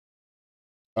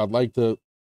I'd like to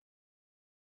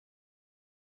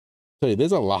tell you,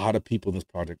 there's a lot of people in this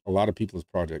project,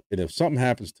 and if something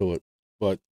happens to it,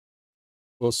 but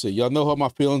we'll see. Y'all know how my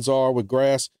feelings are with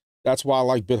grass. That's why I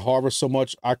like BitHarvest so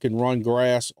much. I can run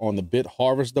grass on the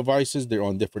BitHarvest devices. They're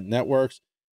on different networks,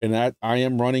 and that I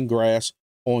am running grass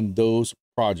on those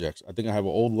projects. I think I have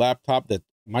an old laptop that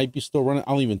might be still running.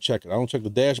 I don't even check it. I don't check the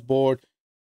dashboard.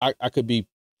 I could be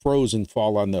frozen for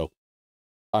all I know.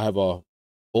 I have a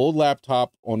old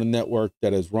laptop on the network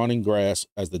that is running grass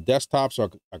as the desktop, so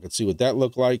I could see what that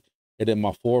looked like. And then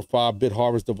my 4 or 5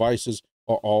 BitHarvest devices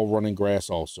are all running grass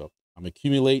also. I'm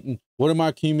accumulating. What am I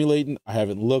accumulating? I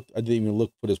haven't looked. I didn't even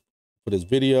look for this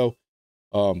video.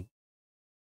 It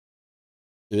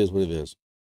is what it is.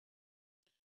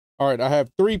 All right, I have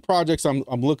 3 projects I'm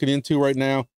looking into right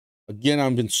now. Again,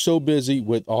 I've been so busy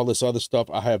with all this other stuff.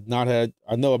 I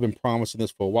know I've been promising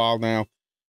this for a while now.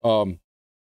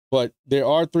 But there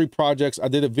are 3 projects. I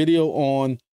did a video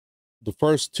on the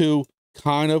first 2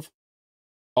 kind of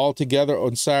all together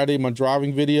on Saturday, my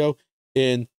driving video,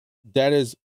 and that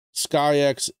is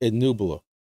SkyX and Nubula.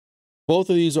 Both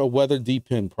of these are weather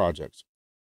DPIN projects.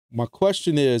 My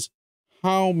question is,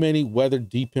 how many weather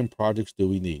DPIN projects do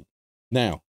we need?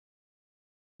 Now,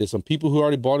 there's some people who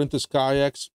already bought into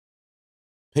SkyX,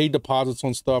 paid deposits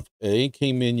on stuff. It ain't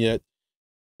came in yet.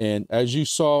 And as you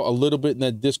saw a little bit in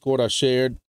that Discord I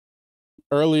shared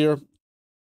earlier,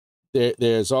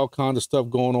 there's all kinds of stuff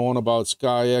going on about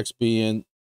SkyX being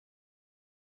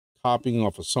copying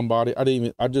off of somebody.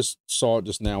 I just saw it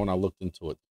just now when I looked into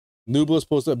it. Nubula is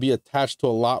supposed to be attached to a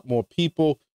lot more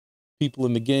people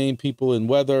in the game, people in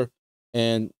weather,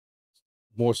 and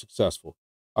more successful.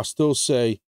 I still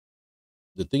say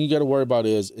the thing you got to worry about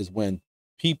is when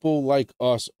people like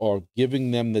us are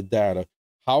giving them the data,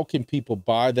 how can people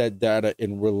buy that data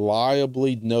and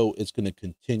reliably know it's going to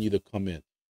continue to come in?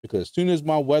 Because as soon as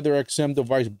my Weather XM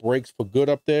device breaks for good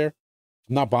up there,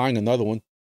 I'm not buying another one.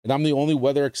 And I'm the only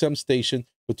Weather XM station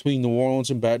between New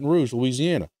Orleans and Baton Rouge,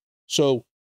 Louisiana. So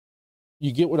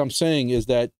you get what I'm saying is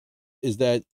that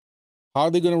how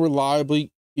are they going to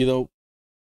reliably,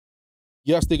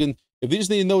 yes, they can, if they just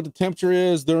need to know what the temperature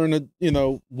is during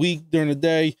the, week, during the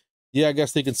day, yeah, I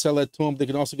guess they can sell that to them. They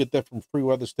can also get that from free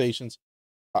weather stations.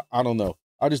 I don't know.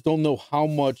 I just don't know how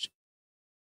much.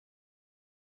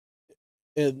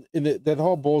 And that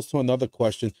all boils to another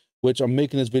question, which I'm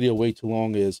making this video way too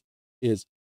long, is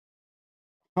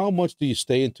how much do you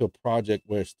stay into a project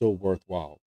where it's still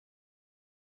worthwhile?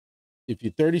 If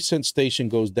your 30-cent station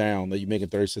goes down, that you're making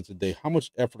 30 cents a day, how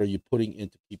much effort are you putting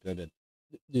into keeping that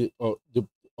in?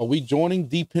 Are we joining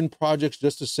DPIN projects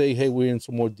just to say, hey, we're in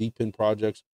some more DPIN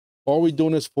projects? Or are we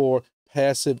doing this for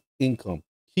passive income?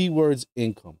 Keywords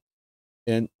income.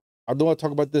 And I know I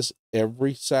talk about this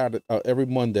every Saturday, every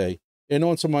Monday, and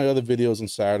on some of my other videos on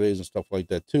Saturdays and stuff like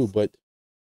that too. But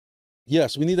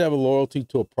yes, we need to have a loyalty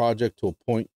to a project to a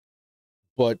point.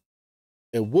 But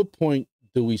at what point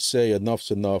do we say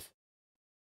enough's enough?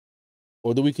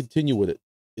 Or do we continue with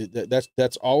it?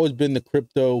 That's always been the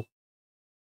crypto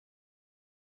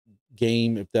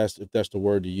game, if that's the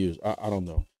word to use. I don't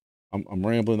know. I'm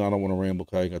rambling. I don't want to ramble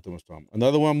because I ain't got too much time.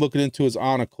 Another one I'm looking into is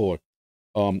Encore.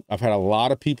 I've had a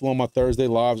lot of people on my Thursday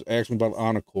lives ask me about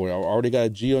Encore. I already got a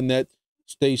geodnet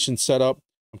station set up.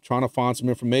 I'm trying to find some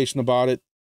information about it.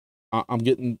 I'm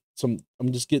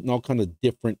just getting all kind of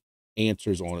different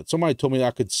answers on it. Somebody told me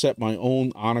I could set my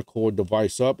own on-a-cord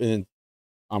device up, and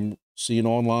I'm seeing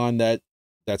online that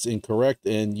that's incorrect,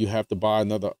 and you have to buy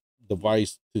another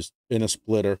device to spin a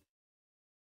splitter.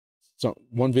 So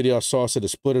one video I saw said the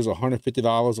splitter's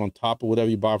 $150 on top of whatever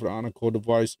you buy for the on-a-cord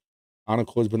device.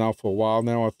 On-a-cord's been out for a while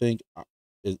now, I think.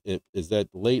 Is that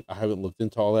late? I haven't looked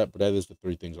into all that, but that is the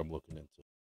 3 things I'm looking into.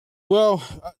 Well,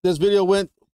 this video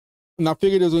went, and I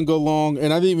figured it was gonna go long,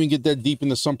 and I didn't even get that deep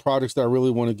into some projects that I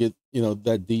really want to get, you know,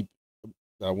 that deep,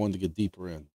 that I wanted to get deeper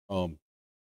in.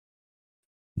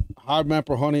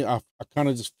 Hivemapper honey, I kind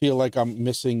of just feel like I'm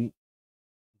missing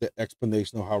the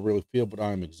explanation of how I really feel, but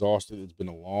I am exhausted. It's been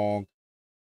a long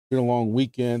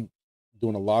weekend,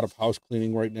 doing a lot of house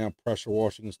cleaning right now, pressure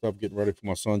washing and stuff, getting ready for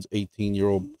my son's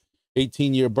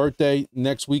 18-year birthday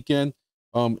next weekend.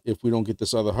 If we don't get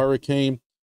this other hurricane,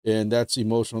 and that's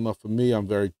emotional enough for me. I'm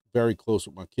very, very close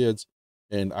with my kids,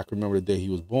 and I can remember the day he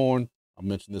was born. I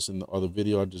mentioned this in the other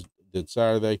video I just did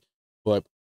Saturday, but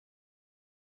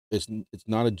it's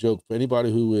not a joke for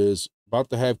anybody who is about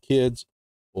to have kids,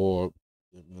 or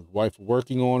his wife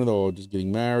working on it, or just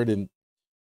getting married. And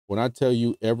when I tell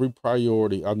you every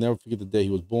priority, I'll never forget the day he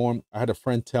was born. I had a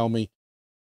friend tell me,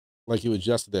 like it was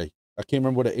yesterday. I can't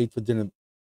remember what I ate for dinner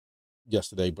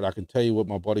yesterday, but I can tell you what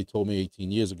my buddy told me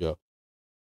 18 years ago.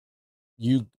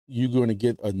 You're going to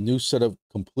get a new set of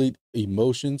complete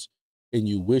emotions, and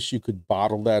you wish you could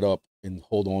bottle that up and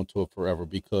hold on to it forever,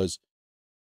 because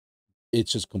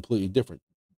it's just completely different.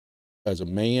 As a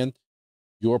man,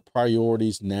 your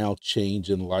priorities now change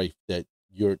in life, that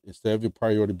instead of your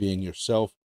priority being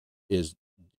yourself, there's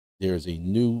a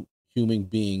new human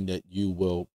being that you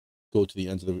will go to the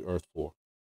ends of the earth for.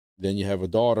 Then you have a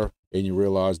daughter, and you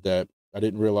realize that I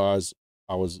didn't realize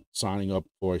I was signing up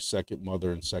for a second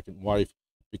mother and second wife,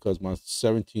 because my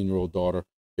 17-year-old daughter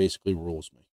basically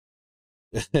rules me.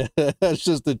 That's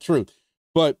just the truth.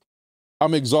 But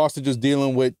I'm exhausted just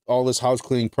dealing with all this house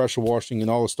cleaning, pressure washing, and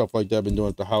all the stuff like that I've been doing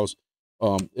at the house.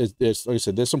 Like I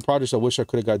said, there's some projects I wish I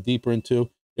could have got deeper into,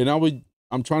 and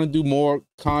I'm trying to do more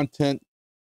content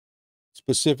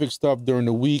specific stuff during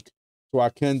the week, so I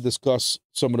can discuss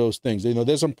some of those things. You know,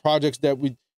 there's some projects that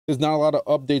there's not a lot of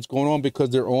updates going on because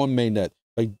they're on mainnet,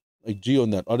 like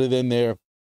geodnet, other than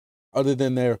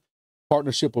their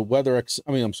partnership with with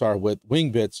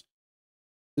wingbits.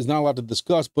 There's not a lot to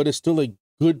discuss, but it's still a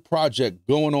good project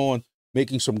going on,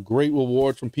 making some great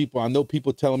rewards from people. I know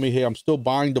people telling me, hey, I'm still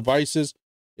buying devices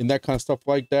and that kind of stuff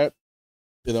like that.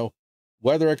 You know,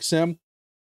 WeatherXM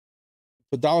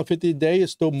for $1.50 a day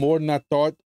is still more than I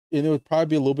thought, and it would probably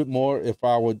be a little bit more if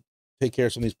I would take care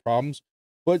of some of these problems.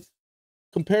 But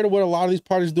compared to what a lot of these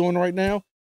parties doing right now,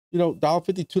 you know,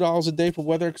 $1.50, $2 a day for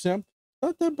WeatherXM,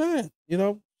 not that bad. You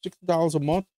know, $60 a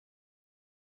month.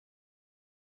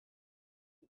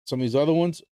 Some of these other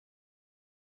ones,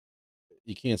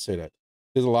 you can't say that.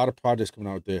 There's a lot of projects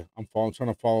coming out there. I'm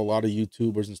trying to follow a lot of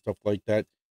YouTubers and stuff like that.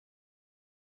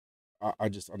 I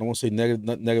don't want to say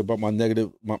negative about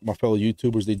my fellow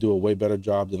YouTubers. They do a way better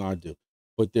job than I do.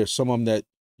 But there's some of them that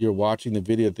you're watching the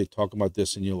video, they talk about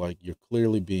this, and you're like, you're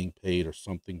clearly being paid or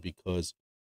something, because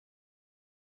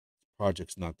the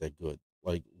project's not that good.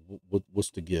 Like,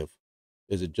 what's the give?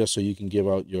 Is it just so you can give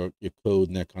out your code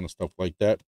and that kind of stuff like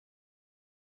that?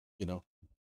 You know,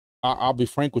 I'll be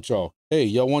frank with y'all. Hey,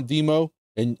 y'all want DIMO?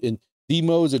 And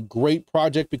DIMO is a great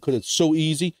project because it's so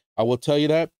easy. I will tell you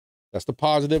that. That's the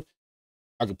positive.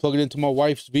 I can plug it into my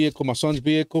wife's vehicle, my son's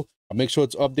vehicle. I make sure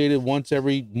it's updated once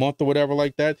every month or whatever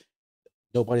like that.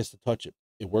 Nobody has to touch it.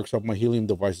 It works off my helium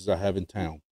devices I have in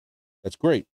town. That's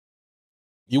great.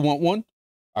 You want one?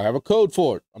 I have a code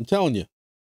for it. I'm telling you.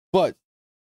 But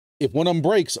if one of them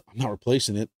breaks, I'm not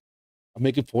replacing it. I'm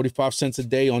making 45 cents a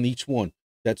day on each one.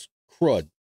 That's crud.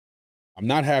 I'm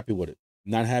not happy with it.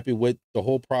 I'm not happy with the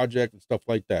whole project and stuff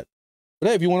like that. But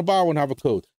hey, if you want to buy one, have a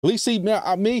code. At least see,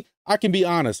 me, I can be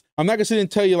honest. I'm not going to sit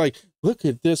and tell you, like, look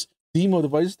at this DIMO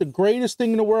device. It's the greatest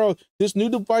thing in the world. This new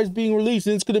device being released,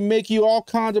 and it's going to make you all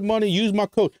kinds of money. Use my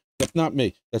code. That's not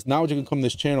me. That's not what you can come to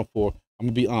this channel for. I'm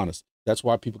going to be honest. That's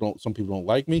why some people don't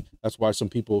like me. That's why some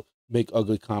people make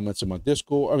ugly comments in my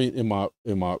Discord. I mean,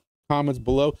 in my comments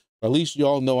below. At least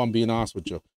y'all know I'm being honest with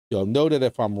you. Y'all know that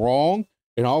if I'm wrong,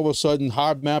 and all of a sudden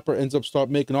Hivemapper ends up start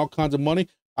making all kinds of money,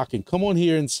 I can come on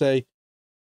here and say,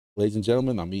 ladies and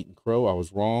gentlemen, I'm eating crow. I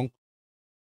was wrong.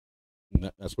 And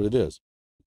that's what it is.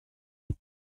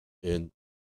 And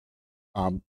I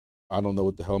don't know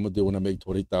what the hell I'm going to do when I make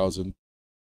 20,000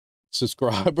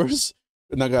 subscribers.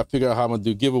 And I got to figure out how I'm going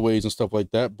to do giveaways and stuff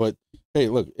like that. But hey,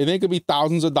 look, it ain't going to be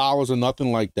thousands of dollars or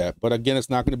nothing like that. But again, it's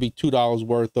not going to be $2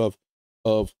 worth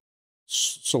of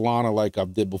Solana like I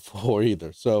did before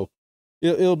either. So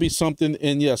it'll be something.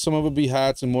 And yeah, some of it be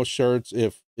hats and more shirts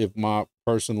if my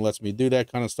person lets me do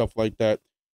that kind of stuff like that.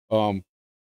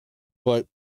 But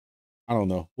I don't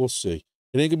know. We'll see.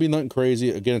 It ain't gonna be nothing crazy.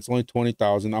 Again, it's only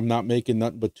 20,000. I'm not making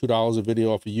nothing but $2 a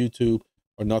video off of YouTube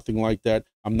or nothing like that.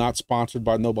 I'm not sponsored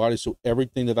by nobody, so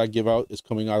everything that I give out is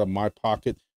coming out of my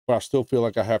pocket. But I still feel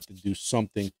like I have to do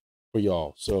something for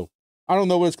y'all. So I don't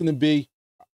know what it's gonna be.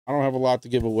 I don't have a lot to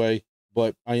give away,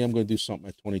 but I am gonna do something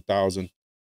at 20,000.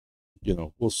 You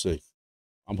know, we'll see.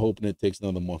 I'm hoping it takes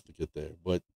another month to get there,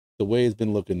 but the way it's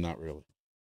been looking, not really.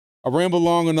 I rambled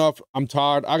long enough. I'm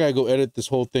tired. I gotta go edit this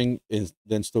whole thing and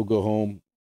then still go home.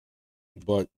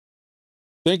 But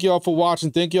thank y'all for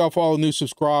watching. Thank y'all for all the new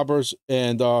subscribers,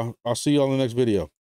 and I'll see y'all in the next video.